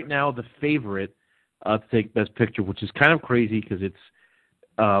right now the favorite to take Best Picture, which is kind of crazy because it's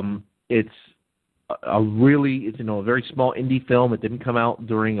a very small indie film. It didn't come out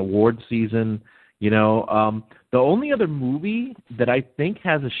during award season. The only other movie that I think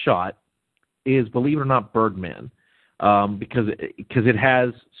has a shot is, believe it or not, Birdman, because it has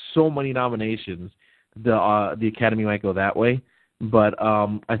so many nominations. The Academy might go that way, but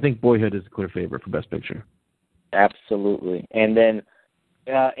I think Boyhood is a clear favorite for Best Picture. Absolutely, and then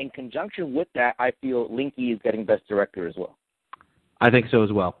in conjunction with that, I feel Linky is getting Best Director as well. I think so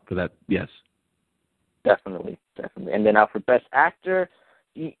as well for that. Yes. Definitely. And then now for Best Actor,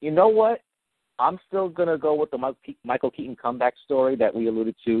 you know what? I'm still going to go with the Michael Keaton comeback story that we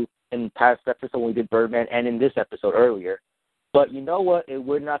alluded to in past episode when we did Birdman and in this episode earlier. But you know what? It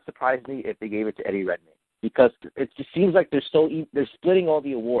would not surprise me if they gave it to Eddie Redmayne, because it just seems like they're splitting all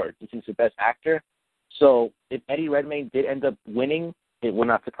the awards. It seems the Best Actor. So if Eddie Redmayne did end up winning, it would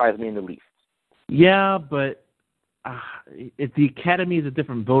not surprise me in the least. Yeah, but if the Academy is a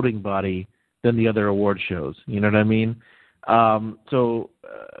different voting body than the other award shows. You know what I mean?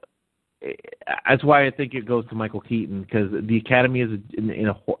 That's why I think it goes to Michael Keaton, because the Academy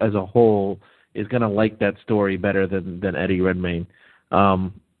as a whole is going to like that story better than Eddie Redmayne.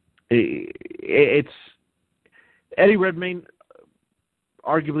 It's Eddie Redmayne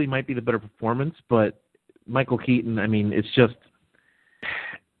arguably might be the better performance, but Michael Keaton, I mean, it's just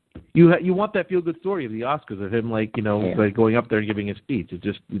you want that feel-good story of the Oscars of him, like going up there and giving a speech. It's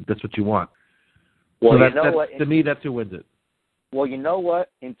just that's what you want. Well, so to me, that's who wins it. Well, you know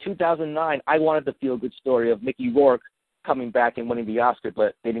what? In 2009, I wanted the feel-good story of Mickey Rourke coming back and winning the Oscar,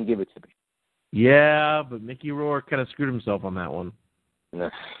 but they didn't give it to me. Yeah, but Mickey Rourke kind of screwed himself on that one.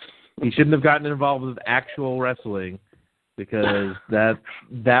 No. He shouldn't have gotten involved with actual wrestling, because that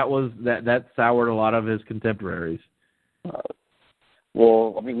soured a lot of his contemporaries.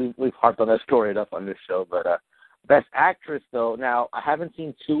 Well, I mean, we've harped on that story enough on this show, but Best Actress, though, now I haven't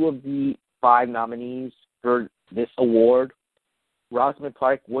seen 2 of the 5 nominees for this award, Rosamund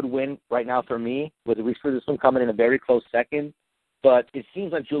Pike would win right now for me, with Reese Witherspoon coming in a very close second. But it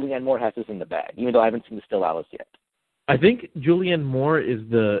seems like Julianne Moore has this in the bag, even though I haven't seen the Still Alice yet. I think Julianne Moore is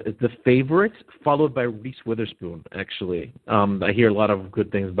the favorite, followed by Reese Witherspoon, actually. I hear a lot of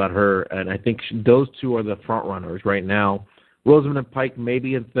good things about her, and I think those two are the front runners right now. Rosamund Pike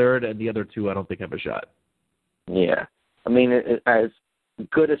maybe in third, and the other two I don't think have a shot. Yeah. I mean, as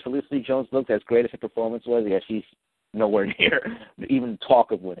good as Felicity Jones looked, as great as her performance was, yeah, she's nowhere near even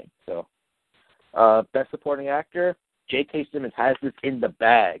talk of winning. So, Best Supporting Actor, J.K. Simmons has this in the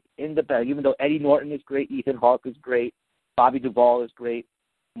bag. Even though Eddie Norton is great, Ethan Hawke is great, Bobby Duvall is great,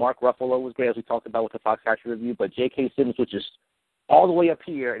 Mark Ruffalo was great, as we talked about with the Fox Factor review, but J.K. Simmons was just all the way up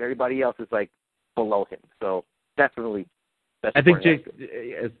here, and everybody else is, like, below him. So, definitely Best I think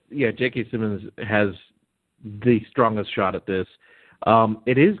J.K. Simmons has the strongest shot at this.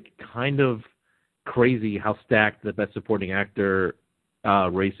 It is kind of crazy how stacked the Best Supporting Actor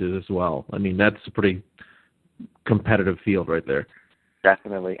race is as well. I mean, that's a pretty competitive field right there.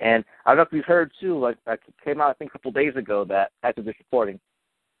 Definitely. And I don't know if you've heard, too, like it came out, I think, a couple days ago, that after this reporting,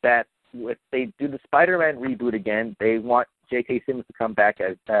 that if they do the Spider-Man reboot again, they want J.K. Simmons to come back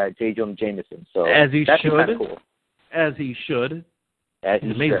as J. Jonah Jameson. So as he that's should. Kind of cool. As he should. As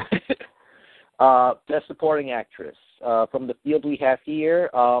he amazing. should. Best Supporting Actress. From the field we have here,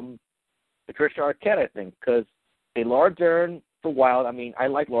 Patricia Arquette, I think, because Laura Dern for Wild. I mean, I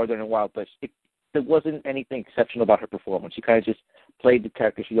like Laura Dern in Wild, but there wasn't anything exceptional about her performance. She kind of just played the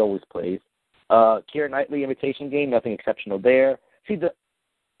character she always plays. Keira Knightley, Imitation Game, nothing exceptional there. See,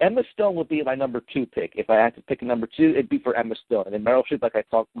 Emma Stone would be my number 2 pick. If I had to pick a number 2, it'd be for Emma Stone. And then Meryl Streep, like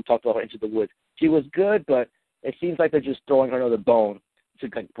we talked about her Into the Woods. She was good, but it seems like they're just throwing her another bone to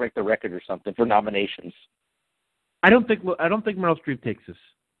like, break the record or something for nominations. I don't think Meryl Streep takes this.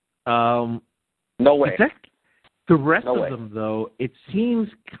 No way. The rest of them, though, it seems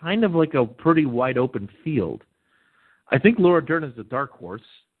kind of like a pretty wide open field. I think Laura Dern is a dark horse.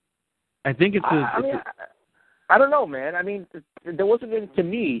 I think it's I don't know, man. I mean, there wasn't anything, to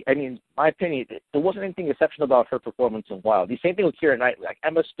me, I mean, my opinion, there wasn't anything exceptional about her performance in Wild. The same thing with Keira Knightley. Like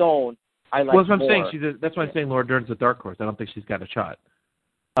Emma Stone, I like well, that's what more. I'm saying. That's why I'm saying Laura Dern's a dark horse. I don't think she's got a shot.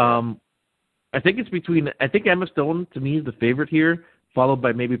 I think it's between. I think Emma Stone to me is the favorite here, followed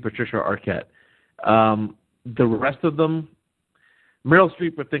by maybe Patricia Arquette. The rest of them, Meryl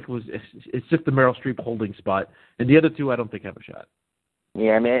Streep, I think it's just the Meryl Streep holding spot, and the other two I don't think have a shot.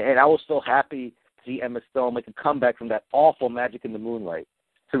 Yeah, man, and I was so happy to see Emma Stone make a comeback from that awful Magic in the Moonlight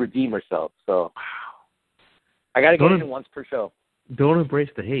to redeem herself. So, I got to get in once per show. Don't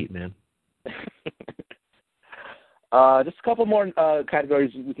embrace the hate, man. Just a couple more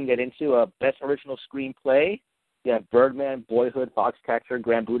categories we can get into. Best Original Screenplay. You have Birdman, Boyhood, Foxcatcher,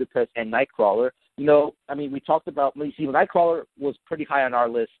 Grand Budapest, and Nightcrawler. You know, I mean, we talked about, Nightcrawler was pretty high on our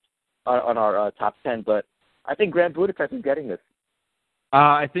list, on our top 10, but I think Grand Budapest is getting this.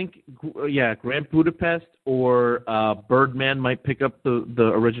 I think, Grand Budapest or Birdman might pick up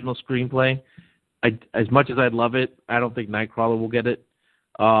the original screenplay. As much as I'd love it, I don't think Nightcrawler will get it.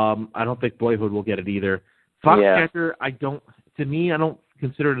 I don't think Boyhood will get it either. Foxcatcher, I don't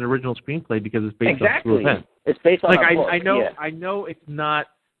consider it an original screenplay because it's based on true events. It's based on a book. I know it's not.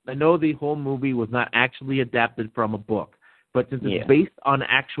 I know the whole movie was not actually adapted from a book, but since it's based on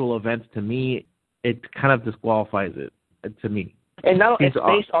actual events, to me, it kind of disqualifies it. To me, and now it's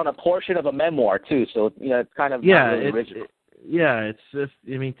based on a portion of a memoir too, so it's kind of not really original. It's just.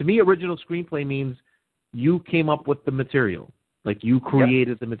 I mean, to me, original screenplay means you came up with the material, like you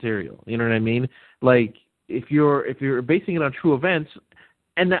created the material. You know what I mean? Like if you're basing it on true events,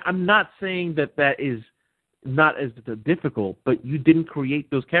 and I'm not saying that is not as difficult, but you didn't create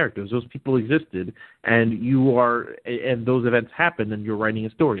those characters. Those people existed, and and those events happened, and you're writing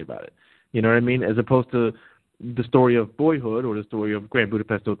a story about it. You know what I mean? As opposed to the story of Boyhood or the story of Grand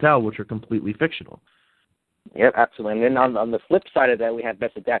Budapest Hotel, which are completely fictional. Yep, absolutely. And then on the flip side of that, we have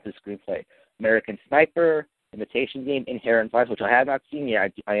Best Adapted Screenplay. American Sniper, Imitation Game, Inherent Vice, which I have not seen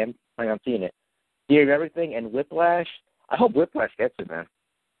yet. I am planning on seeing it. Theory of Everything, and Whiplash. I hope Whiplash gets it, man.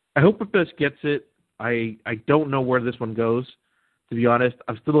 I hope Whiplash gets it. I don't know where this one goes, to be honest.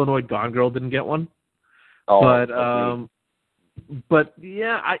 I'm still annoyed Gone Girl didn't get one. But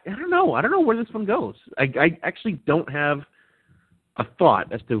yeah, I don't know. I don't know where this one goes. I actually don't have a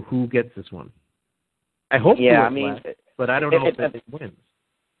thought as to who gets this one. I hope but I don't know if it wins.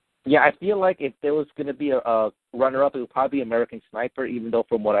 Yeah, I feel like if there was going to be a runner-up, it would probably be American Sniper, even though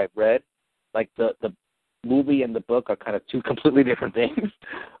from what I've read, like the movie and the book are kind of two completely different things.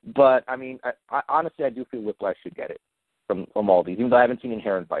 But, I mean, I honestly, I do feel Whiplash should get it from all these, even though I haven't seen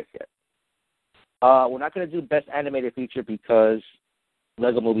Inherent Vice yet. We're not going to do Best Animated Feature because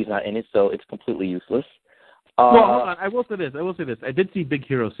Lego Movie's not in it, so it's completely useless. Well, hold on. I will say this. I did see Big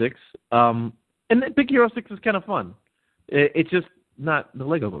Hero 6, and Big Hero 6 is kind of fun. It's just not the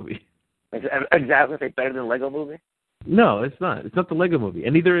Lego Movie. Exactly. It's better than the Lego Movie? No, it's not. It's not the Lego Movie,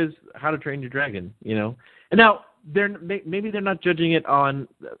 and neither is How to Train Your Dragon. You know. And now maybe they're not judging it on.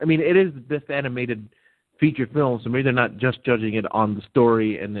 I mean, it is this animated feature film, so maybe they're not just judging it on the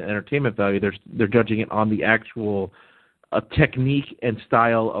story and the entertainment value. They're judging it on the actual technique and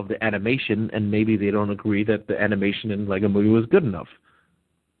style of the animation, and maybe they don't agree that the animation in Lego Movie was good enough.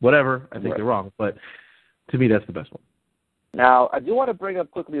 Whatever, I think they're wrong, but to me, that's the best one. Now, I do want to bring up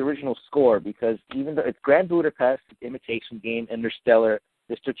quickly the original score, because even though it's Grand Budapest, Imitation Game, Interstellar,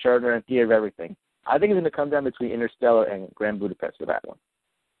 Mr. Turner, and Theater of Everything, I think it's going to come down between Interstellar and Grand Budapest for that one.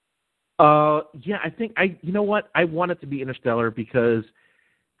 Yeah, I think you know what? I want it to be Interstellar because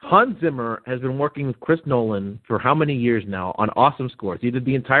Hans Zimmer has been working with Chris Nolan for how many years now on awesome scores. He did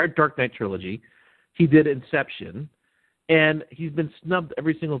the entire Dark Knight trilogy. He did Inception. And he's been snubbed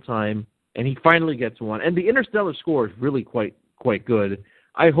every single time, and he finally gets one. And the Interstellar score is really quite good.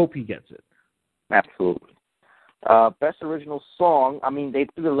 I hope he gets it. Absolutely. Best Original Song, I mean, they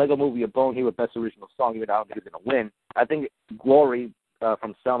threw the Lego Movie a bone here with Best Original Song, even though I don't think it's going to win. I think Glory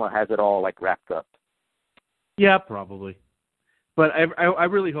from Selma has it all, wrapped up. Yeah, probably. But I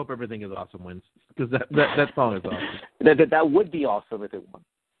really hope Everything Is Awesome wins, because that song is awesome. That would be awesome if it won.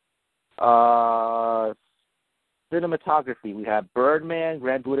 Cinematography, we have Birdman,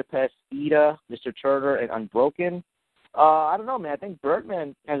 Grand Budapest, Ida, Mr. Turner, and Unbroken. I don't know, man. I think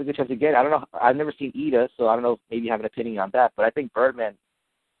Birdman has a good chance to get it. I don't know. I've never seen Ida, so I don't know if maybe you have an opinion on that. But I think Birdman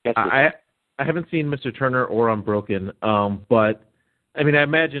gets it. I haven't seen Mr. Turner or Unbroken, but I mean, I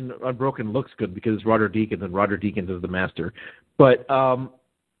imagine Unbroken looks good because it's Roger Deakins, and Roger Deakins is the master. But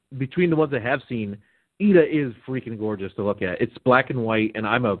between the ones I have seen, Ida is freaking gorgeous to look at. It's black and white, and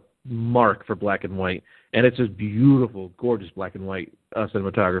I'm a mark for black and white, and it's just beautiful, gorgeous black and white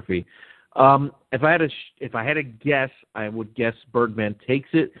cinematography. If I had a guess, I would guess Birdman takes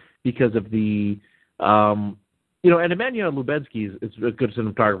it because of the, and Emmanuel Lubensky is a good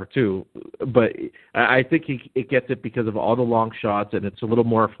cinematographer too, but I think it gets it because of all the long shots, and it's a little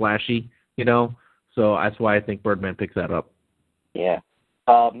more flashy, so that's why I think Birdman picks that up. Yeah.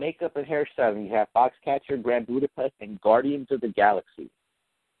 Makeup and hairstyling, you have Foxcatcher, Grand Budapest, and Guardians of the Galaxy.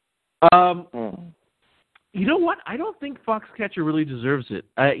 You know what? I don't think Foxcatcher really deserves it.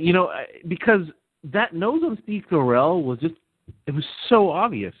 Because that nose on Steve Carell was it was so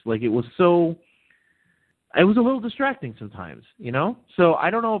obvious. It was a little distracting sometimes, So I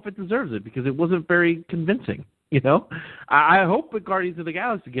don't know if it deserves it because it wasn't very convincing, I hope that Guardians of the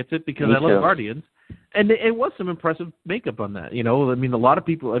Galaxy gets it because I love Guardians. And it was some impressive makeup on that, I mean, a lot of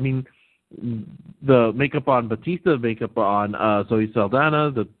people, the makeup on Batista, the makeup on Zoe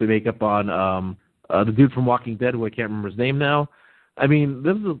Saldana, the makeup on the dude from Walking Dead, who I can't remember his name now. I mean,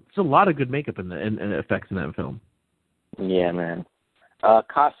 there's a lot of good makeup and effects in that film. Yeah, man.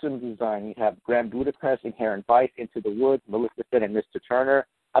 Costume design, you have Grand Budapest, Inherent Vice, Into the Woods, Maleficent, and Mr. Turner.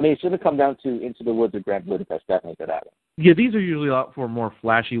 I mean, it's going to come down to Into the Woods or Grand Budapest, definitely for that one. Yeah, these are usually a lot for more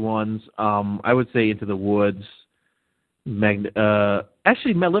flashy ones. I would say Into the Woods.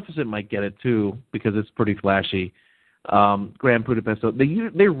 Actually, Maleficent might get it too because it's pretty flashy. Grand Budapest. So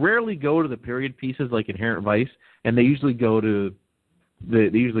they rarely go to the period pieces like Inherent Vice, and they usually go to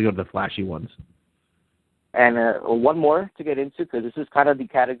the flashy ones. And one more to get into, because this is kind of the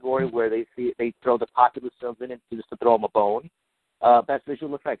category where they throw the popular films in just to throw them a bone. Best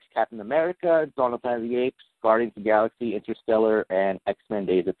visual effects: Captain America, Dawn of the Planet of the Apes, Guardians of the Galaxy, Interstellar, and X-Men: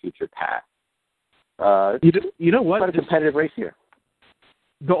 Days of Future Past. You know what? Quite a competitive race here.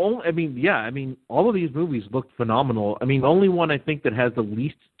 All of these movies looked phenomenal. I mean, the only one I think that has the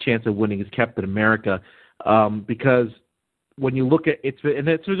least chance of winning is Captain America, because when you look at its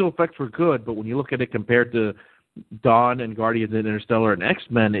visual effects were good, but when you look at it compared to Dawn and Guardians and Interstellar and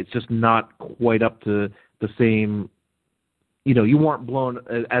X-Men, it's just not quite up to the same. You weren't blown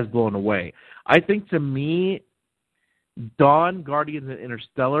away. I think to me, Dawn, Guardians, and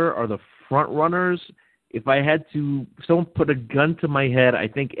Interstellar are the front runners. If I had to, someone put a gun to my head, I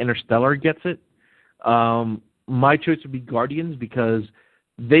think Interstellar gets it. My choice would be Guardians because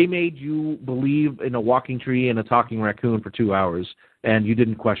they made you believe in a walking tree and a talking raccoon for 2 hours, and you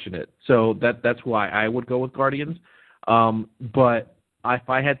didn't question it. So that's why I would go with Guardians. But if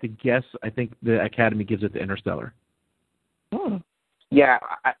I had to guess, I think the Academy gives it to Interstellar. Yeah,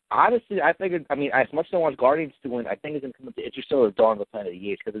 honestly, I figured, as much as I want Guardians to win, I think it's going to come up to Interstellar or Dawn of the Planet of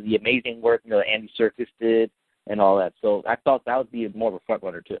the Apes because of the amazing work Andy Serkis did and all that. So I thought that would be more of a front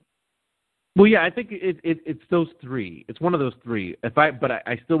runner, too. Well, yeah, I think it's those three. It's one of those three. But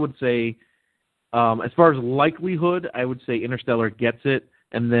I still would say, as far as likelihood, I would say Interstellar gets it,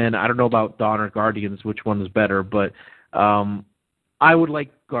 and then I don't know about Dawn or Guardians, which one is better, but I would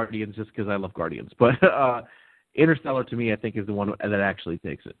like Guardians just because I love Guardians. But Interstellar, to me, I think is the one that actually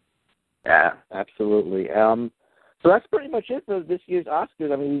takes it. Yeah, absolutely. So that's pretty much it for this year's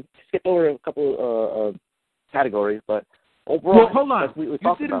Oscars. I mean, we skipped over a couple of categories, but overall, well, hold on. You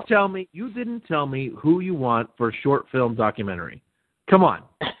didn't tell me who you want for short film documentary. Come on.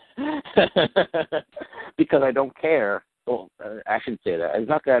 Because I don't care. Well, I shouldn't say that. It's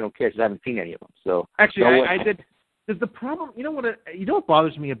not that I don't care, because I haven't seen any of them. So actually, I did. There's the problem. You know what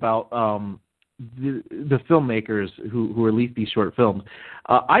bothers me about the filmmakers who release these short films.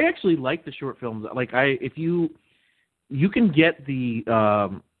 I actually like the short films. If you can get the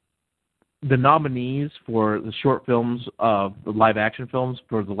nominees for the short films of the live action films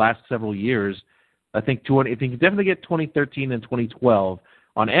for the last several years. I think you can definitely get 2013 and 2012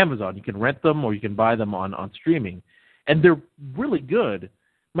 on Amazon. You can rent them or you can buy them on streaming, and they're really good.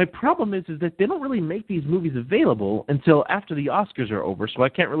 My problem is that they don't really make these movies available until after the Oscars are over, so I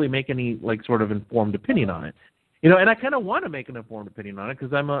can't really make any sort of informed opinion on it. And I kind of want to make an informed opinion on it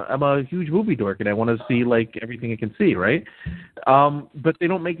because I'm a huge movie dork and I want to see everything I can see, right? But they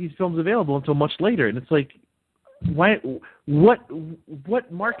don't make these films available until much later, and it's like, why? What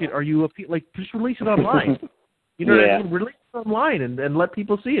market are you just release it online? You know what I mean? Release it online and let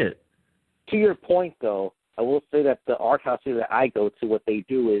people see it. To your point, though, I will say that the art house that I go to, what they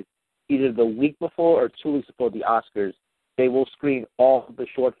do is either the week before or 2 weeks before the Oscars, they will screen all the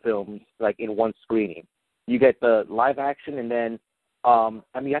short films in one screening. You get the live action, and then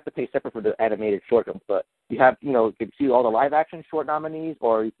you have to pay separate for the animated short films, but you have you can see all the live action short nominees,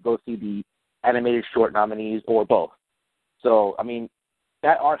 or you can go see the animated short nominees, or both. So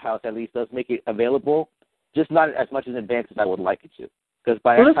that art house at least does make it available, just not as much in advance as I would like it to, because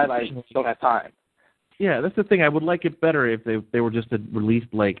by that time I don't have time. Yeah, that's the thing. I would like it better if they were just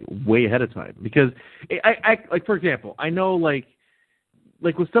released way ahead of time. Because I for example, I know with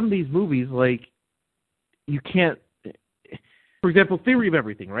some of these movies, you can't. For example, Theory of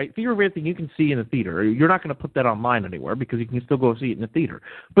Everything, right? Theory of Everything you can see in a theater. You're not going to put that online anywhere because you can still go see it in a theater.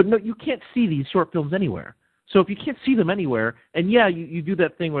 But no, you can't see these short films anywhere. So if you can't see them anywhere, and you do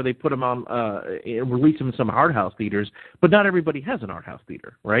that thing where they put them on, release them in some art house theaters, but not everybody has an art house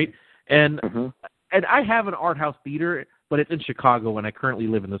theater, right? And and I have an art house theater, but it's in Chicago, and I currently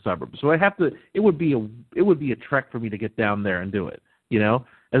live in the suburbs. So I have to. It would be a trek for me to get down there and do it,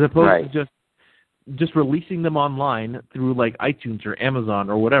 as opposed to just releasing them online through iTunes or Amazon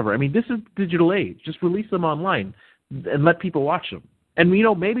or whatever. I mean, this is digital age. Just release them online and let people watch them, and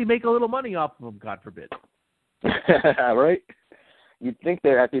maybe make a little money off of them. God forbid. Right? You'd think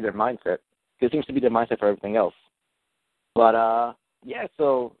that'd be their mindset. It seems to be their mindset for everything else. But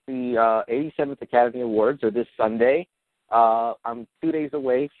so the 87th Academy Awards are this Sunday. I'm 2 days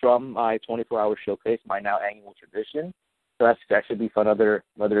away from my 24-hour showcase, my now annual tradition. So that should be fun,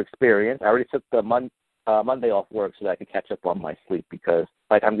 another experience. I already took the Monday off work so that I could catch up on my sleep because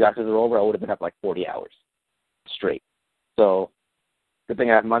by the time the Oscars are over, I would have been up 40 hours straight. So good thing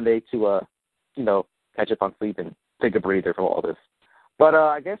I have Monday to catch up on sleep and take a breather from all this. But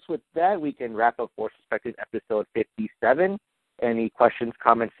I guess with that, we can wrap up Force Perspective episode 57. Any questions,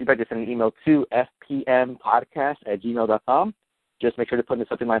 comments, feedback, just send an email to fpmpodcast@gmail.com. Just make sure to put in the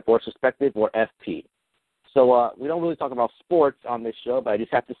subject line Force Perspective or FP. So we don't really talk about sports on this show, but I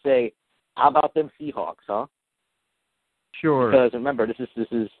just have to say, how about them Seahawks, huh? Sure. Because remember, this is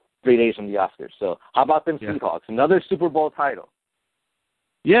 3 days from the Oscars. So how about them Seahawks? Another Super Bowl title.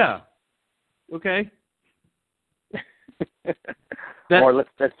 Yeah. Okay. Or let's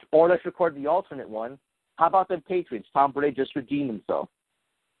record the alternate one. How about them Patriots? Tom Brady just redeemed himself.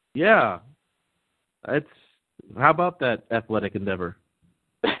 Yeah. How about that athletic endeavor?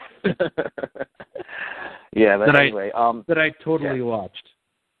 Yeah, but anyway. That I totally watched.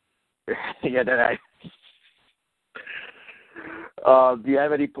 Yeah, that do you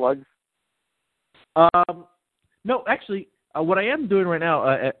have any plugs? No, actually, what I am doing right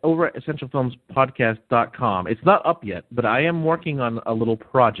now over at EssentialFilmsPodcast.com, it's not up yet, but I am working on a little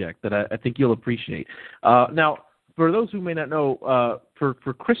project that I think you'll appreciate. Now, for those who may not know,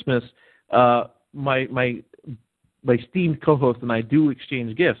 for Christmas, my esteemed co-host and I do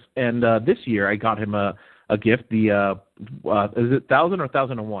exchange gifts, and this year I got him a gift. The is it 1,000 or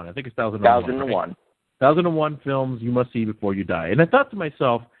 1,001? I think it's 1,001. 1,001. 1,001 films you must see before you die. And I thought to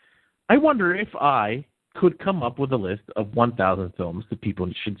myself, I wonder if I could come up with a list of 1,000 films that people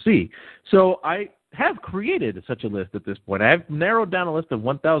should see. So I have created such a list at this point. I've narrowed down a list of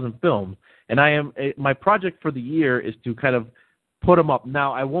 1,000 films, and my project for the year is to kind of put them up.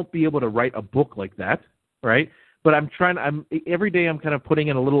 Now, I won't be able to write a book like that, right? But every day I'm kind of putting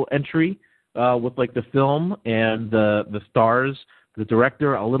in a little entry with like the film and the stars, the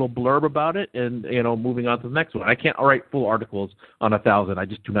director, a little blurb about it, and moving on to the next one. I can't write full articles on 1,000. I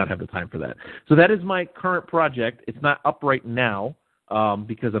just do not have the time for that. So that is my current project. It's not up right now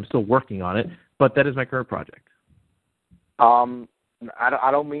because I'm still working on it, but that is my current project. I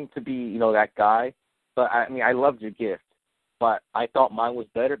don't mean to be that guy, but I loved your gift, but I thought mine was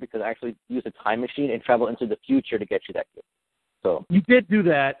better because I actually used a time machine and traveled into the future to get you that gift. So you did do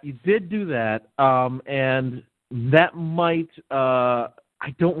that, and that might, I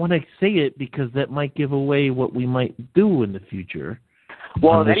don't want to say it because that might give away what we might do in the future.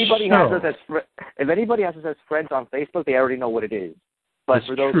 Well, if anybody has us as friends on Facebook, they already know what it is. But That's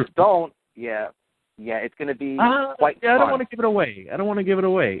for those true. who don't, it's going to be quite fun. I don't want to give it away.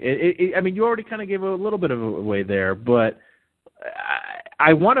 You already kind of gave a little bit of it away there, but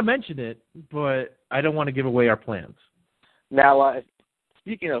I want to mention it, but I don't want to give away our plans. Now,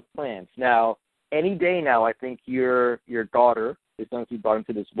 speaking of plans, any day now, I think your daughter is going to be brought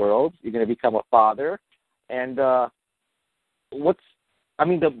into this world. You're going to become a father, and the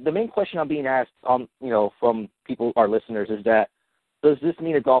main question I'm being asked from people, our listeners, is that does this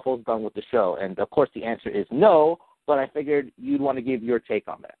mean Adolfo's done with the show? And of course, the answer is no. But I figured you'd want to give your take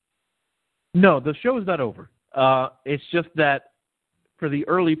on that. No, the show is not over. It's just that for the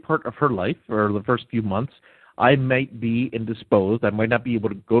early part of her life, or the first few months, I might be indisposed. I might not be able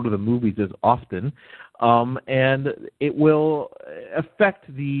to go to the movies as often, and it will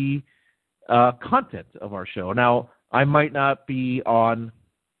affect the content of our show. Now, I might not be on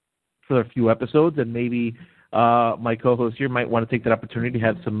for a few episodes, and maybe my co-host here might want to take that opportunity to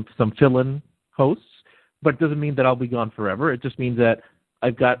have some fill-in hosts, but it doesn't mean that I'll be gone forever. It just means that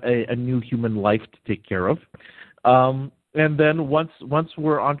I've got a new human life to take care of. And then once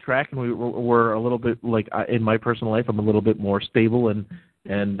we're on track and we're a little bit, like in my personal life, I'm a little bit more stable and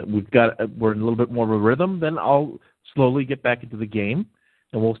we're in a little bit more of a rhythm, then I'll slowly get back into the game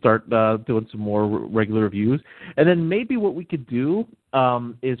and we'll start doing some more regular reviews. And then maybe what we could do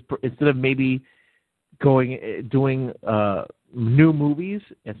is instead of maybe doing new movies,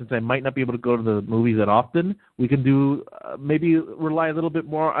 and since I might not be able to go to the movies that often, we can do maybe rely a little bit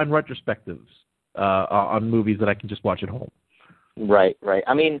more on retrospectives. On movies that I can just watch at home. Right.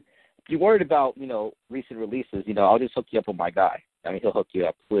 I mean, if you're worried about, recent releases, I'll just hook you up with my guy. He'll hook you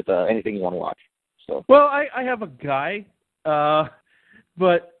up with anything you want to watch. So. Well, I have a guy,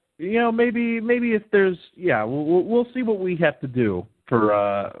 but, maybe if there's, we'll see what we have to do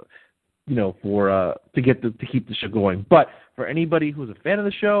to keep the show going. But for anybody who's a fan of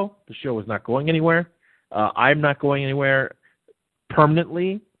the show is not going anywhere. I'm not going anywhere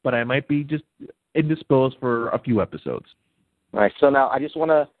permanently, but I might be just indisposed for a few episodes. All right. So now I just want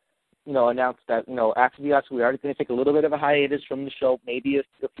to, announce that, after the Oscars, we're already going to take a little bit of a hiatus from the show, maybe a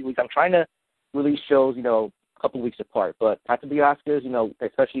few weeks. I'm trying to release shows, a couple of weeks apart. But after the Oscars,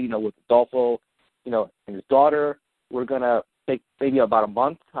 especially, with Adolfo, and his daughter, we're going to take maybe about a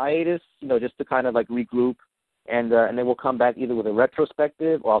month hiatus, just to kind of like regroup. And then we'll come back either with a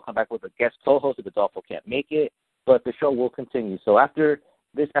retrospective or I'll come back with a guest co-host if Adolfo can't make it. But the show will continue. So after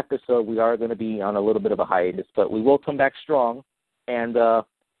this episode, we are going to be on a little bit of a hiatus, but we will come back strong, and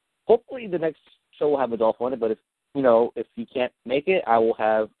hopefully the next show will have Adolfo on it. But if you can't make it, I will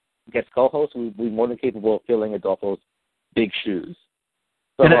have guest co-hosts who will be more than capable of filling Adolfo's big shoes.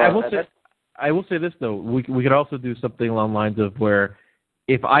 So, and I will say this though, we could also do something along the lines of where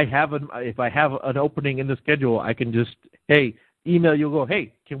if I have an opening in the schedule, I can just email you, go,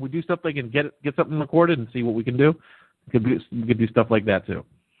 hey, can we do something and get something recorded and see what we can do. We could do stuff like that, too.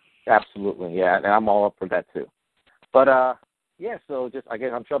 Absolutely, yeah, and I'm all up for that, too. But, so just,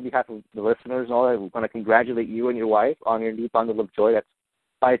 again, I'm sure on behalf of the listeners and all that, we want to congratulate you and your wife on your new bundle of joy. That's,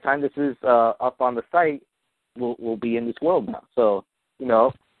 by the time this is up on the site, we'll be in this world now. So,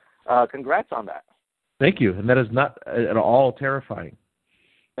 congrats on that. Thank you, and that is not at all terrifying.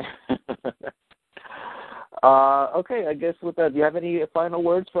 Okay, I guess with that, do you have any final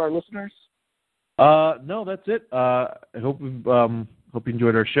words for our listeners? No, that's it. I hope you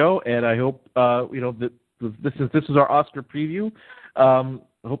enjoyed our show, and I hope that this is our Oscar preview. I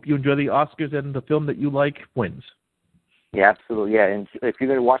hope you enjoy the Oscars and the film that you like wins. Yeah, absolutely. Yeah, and if you're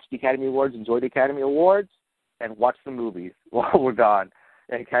going to watch the Academy Awards, enjoy the Academy Awards and watch the movies while we're gone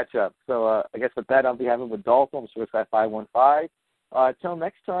and catch up. So I guess with that, on behalf of Adolfo, I'm Suicide515. Till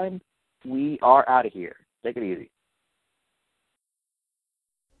next time, we are out of here. Take it easy.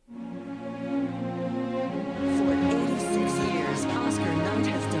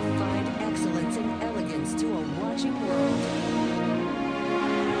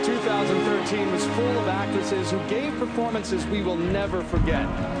 actresses who gave performances we will never forget.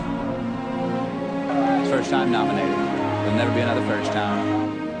 First time nominated. There'll never be another first time.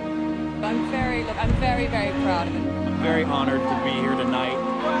 I'm very, very proud of it. I'm very honored to be here tonight.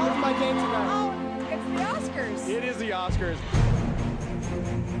 Well, it's my game tonight. Oh, it's the Oscars. It is the Oscars.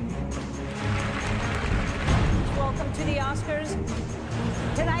 Welcome to the Oscars.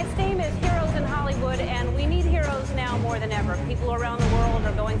 Tonight's theme is Heroes in Hollywood, and we need heroes now more than ever. People around the world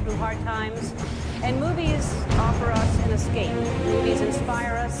are going through hard times, and movies offer us an escape. Movies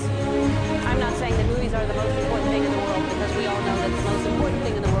inspire us. I'm not saying that movies are the most important thing in the world, because we all know that the most important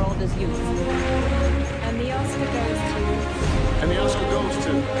thing in the world is youth. And the Oscar goes to... And the Oscar goes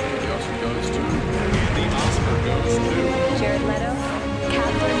to... The Oscar goes to... And the Oscar goes to... Jared Leto,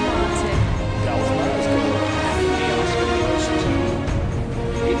 Catherine Martin, Dallas Buyers Club. And the Oscar goes to...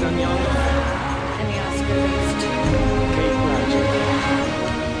 Ethan Young. and the Oscar goes to Kate Blanchett.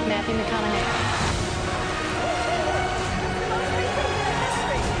 Matthew McConaughey.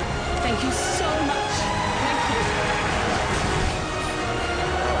 Thank you so much. Thank you.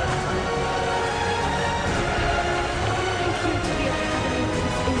 Thank you to the Academy for this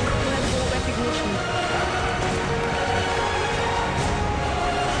incredible recognition.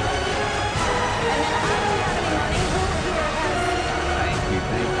 And I don't have any money. Who here has... Thank you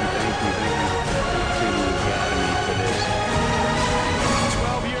to the Academy for this.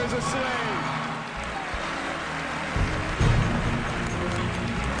 12 Years a Slave.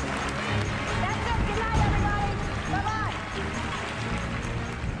 That's it. Good night, everybody. Bye-bye.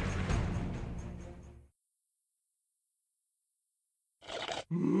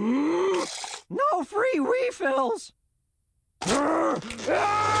 No free refills.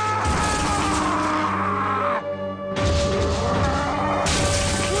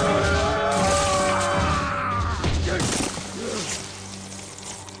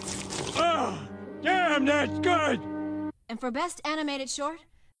 Damn, that's good. And for Best Animated Short?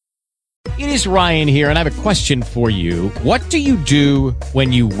 It is Ryan here, and I have a question for you. What do you do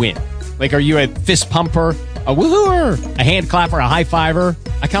when you win? Like, are you a fist pumper, a woohooer, a hand clapper, a high fiver?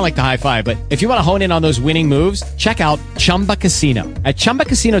 I kind of like the high five, but if you want to hone in on those winning moves, check out Chumba Casino. At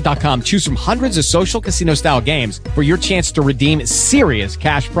ChumbaCasino.com, choose from hundreds of social casino-style games for your chance to redeem serious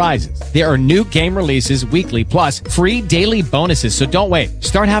cash prizes. There are new game releases weekly, plus free daily bonuses. So don't wait.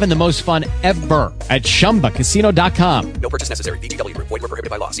 Start having the most fun ever at ChumbaCasino.com. No purchase necessary. VGW Group. Void where prohibited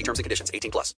by law. See terms and conditions. 18+.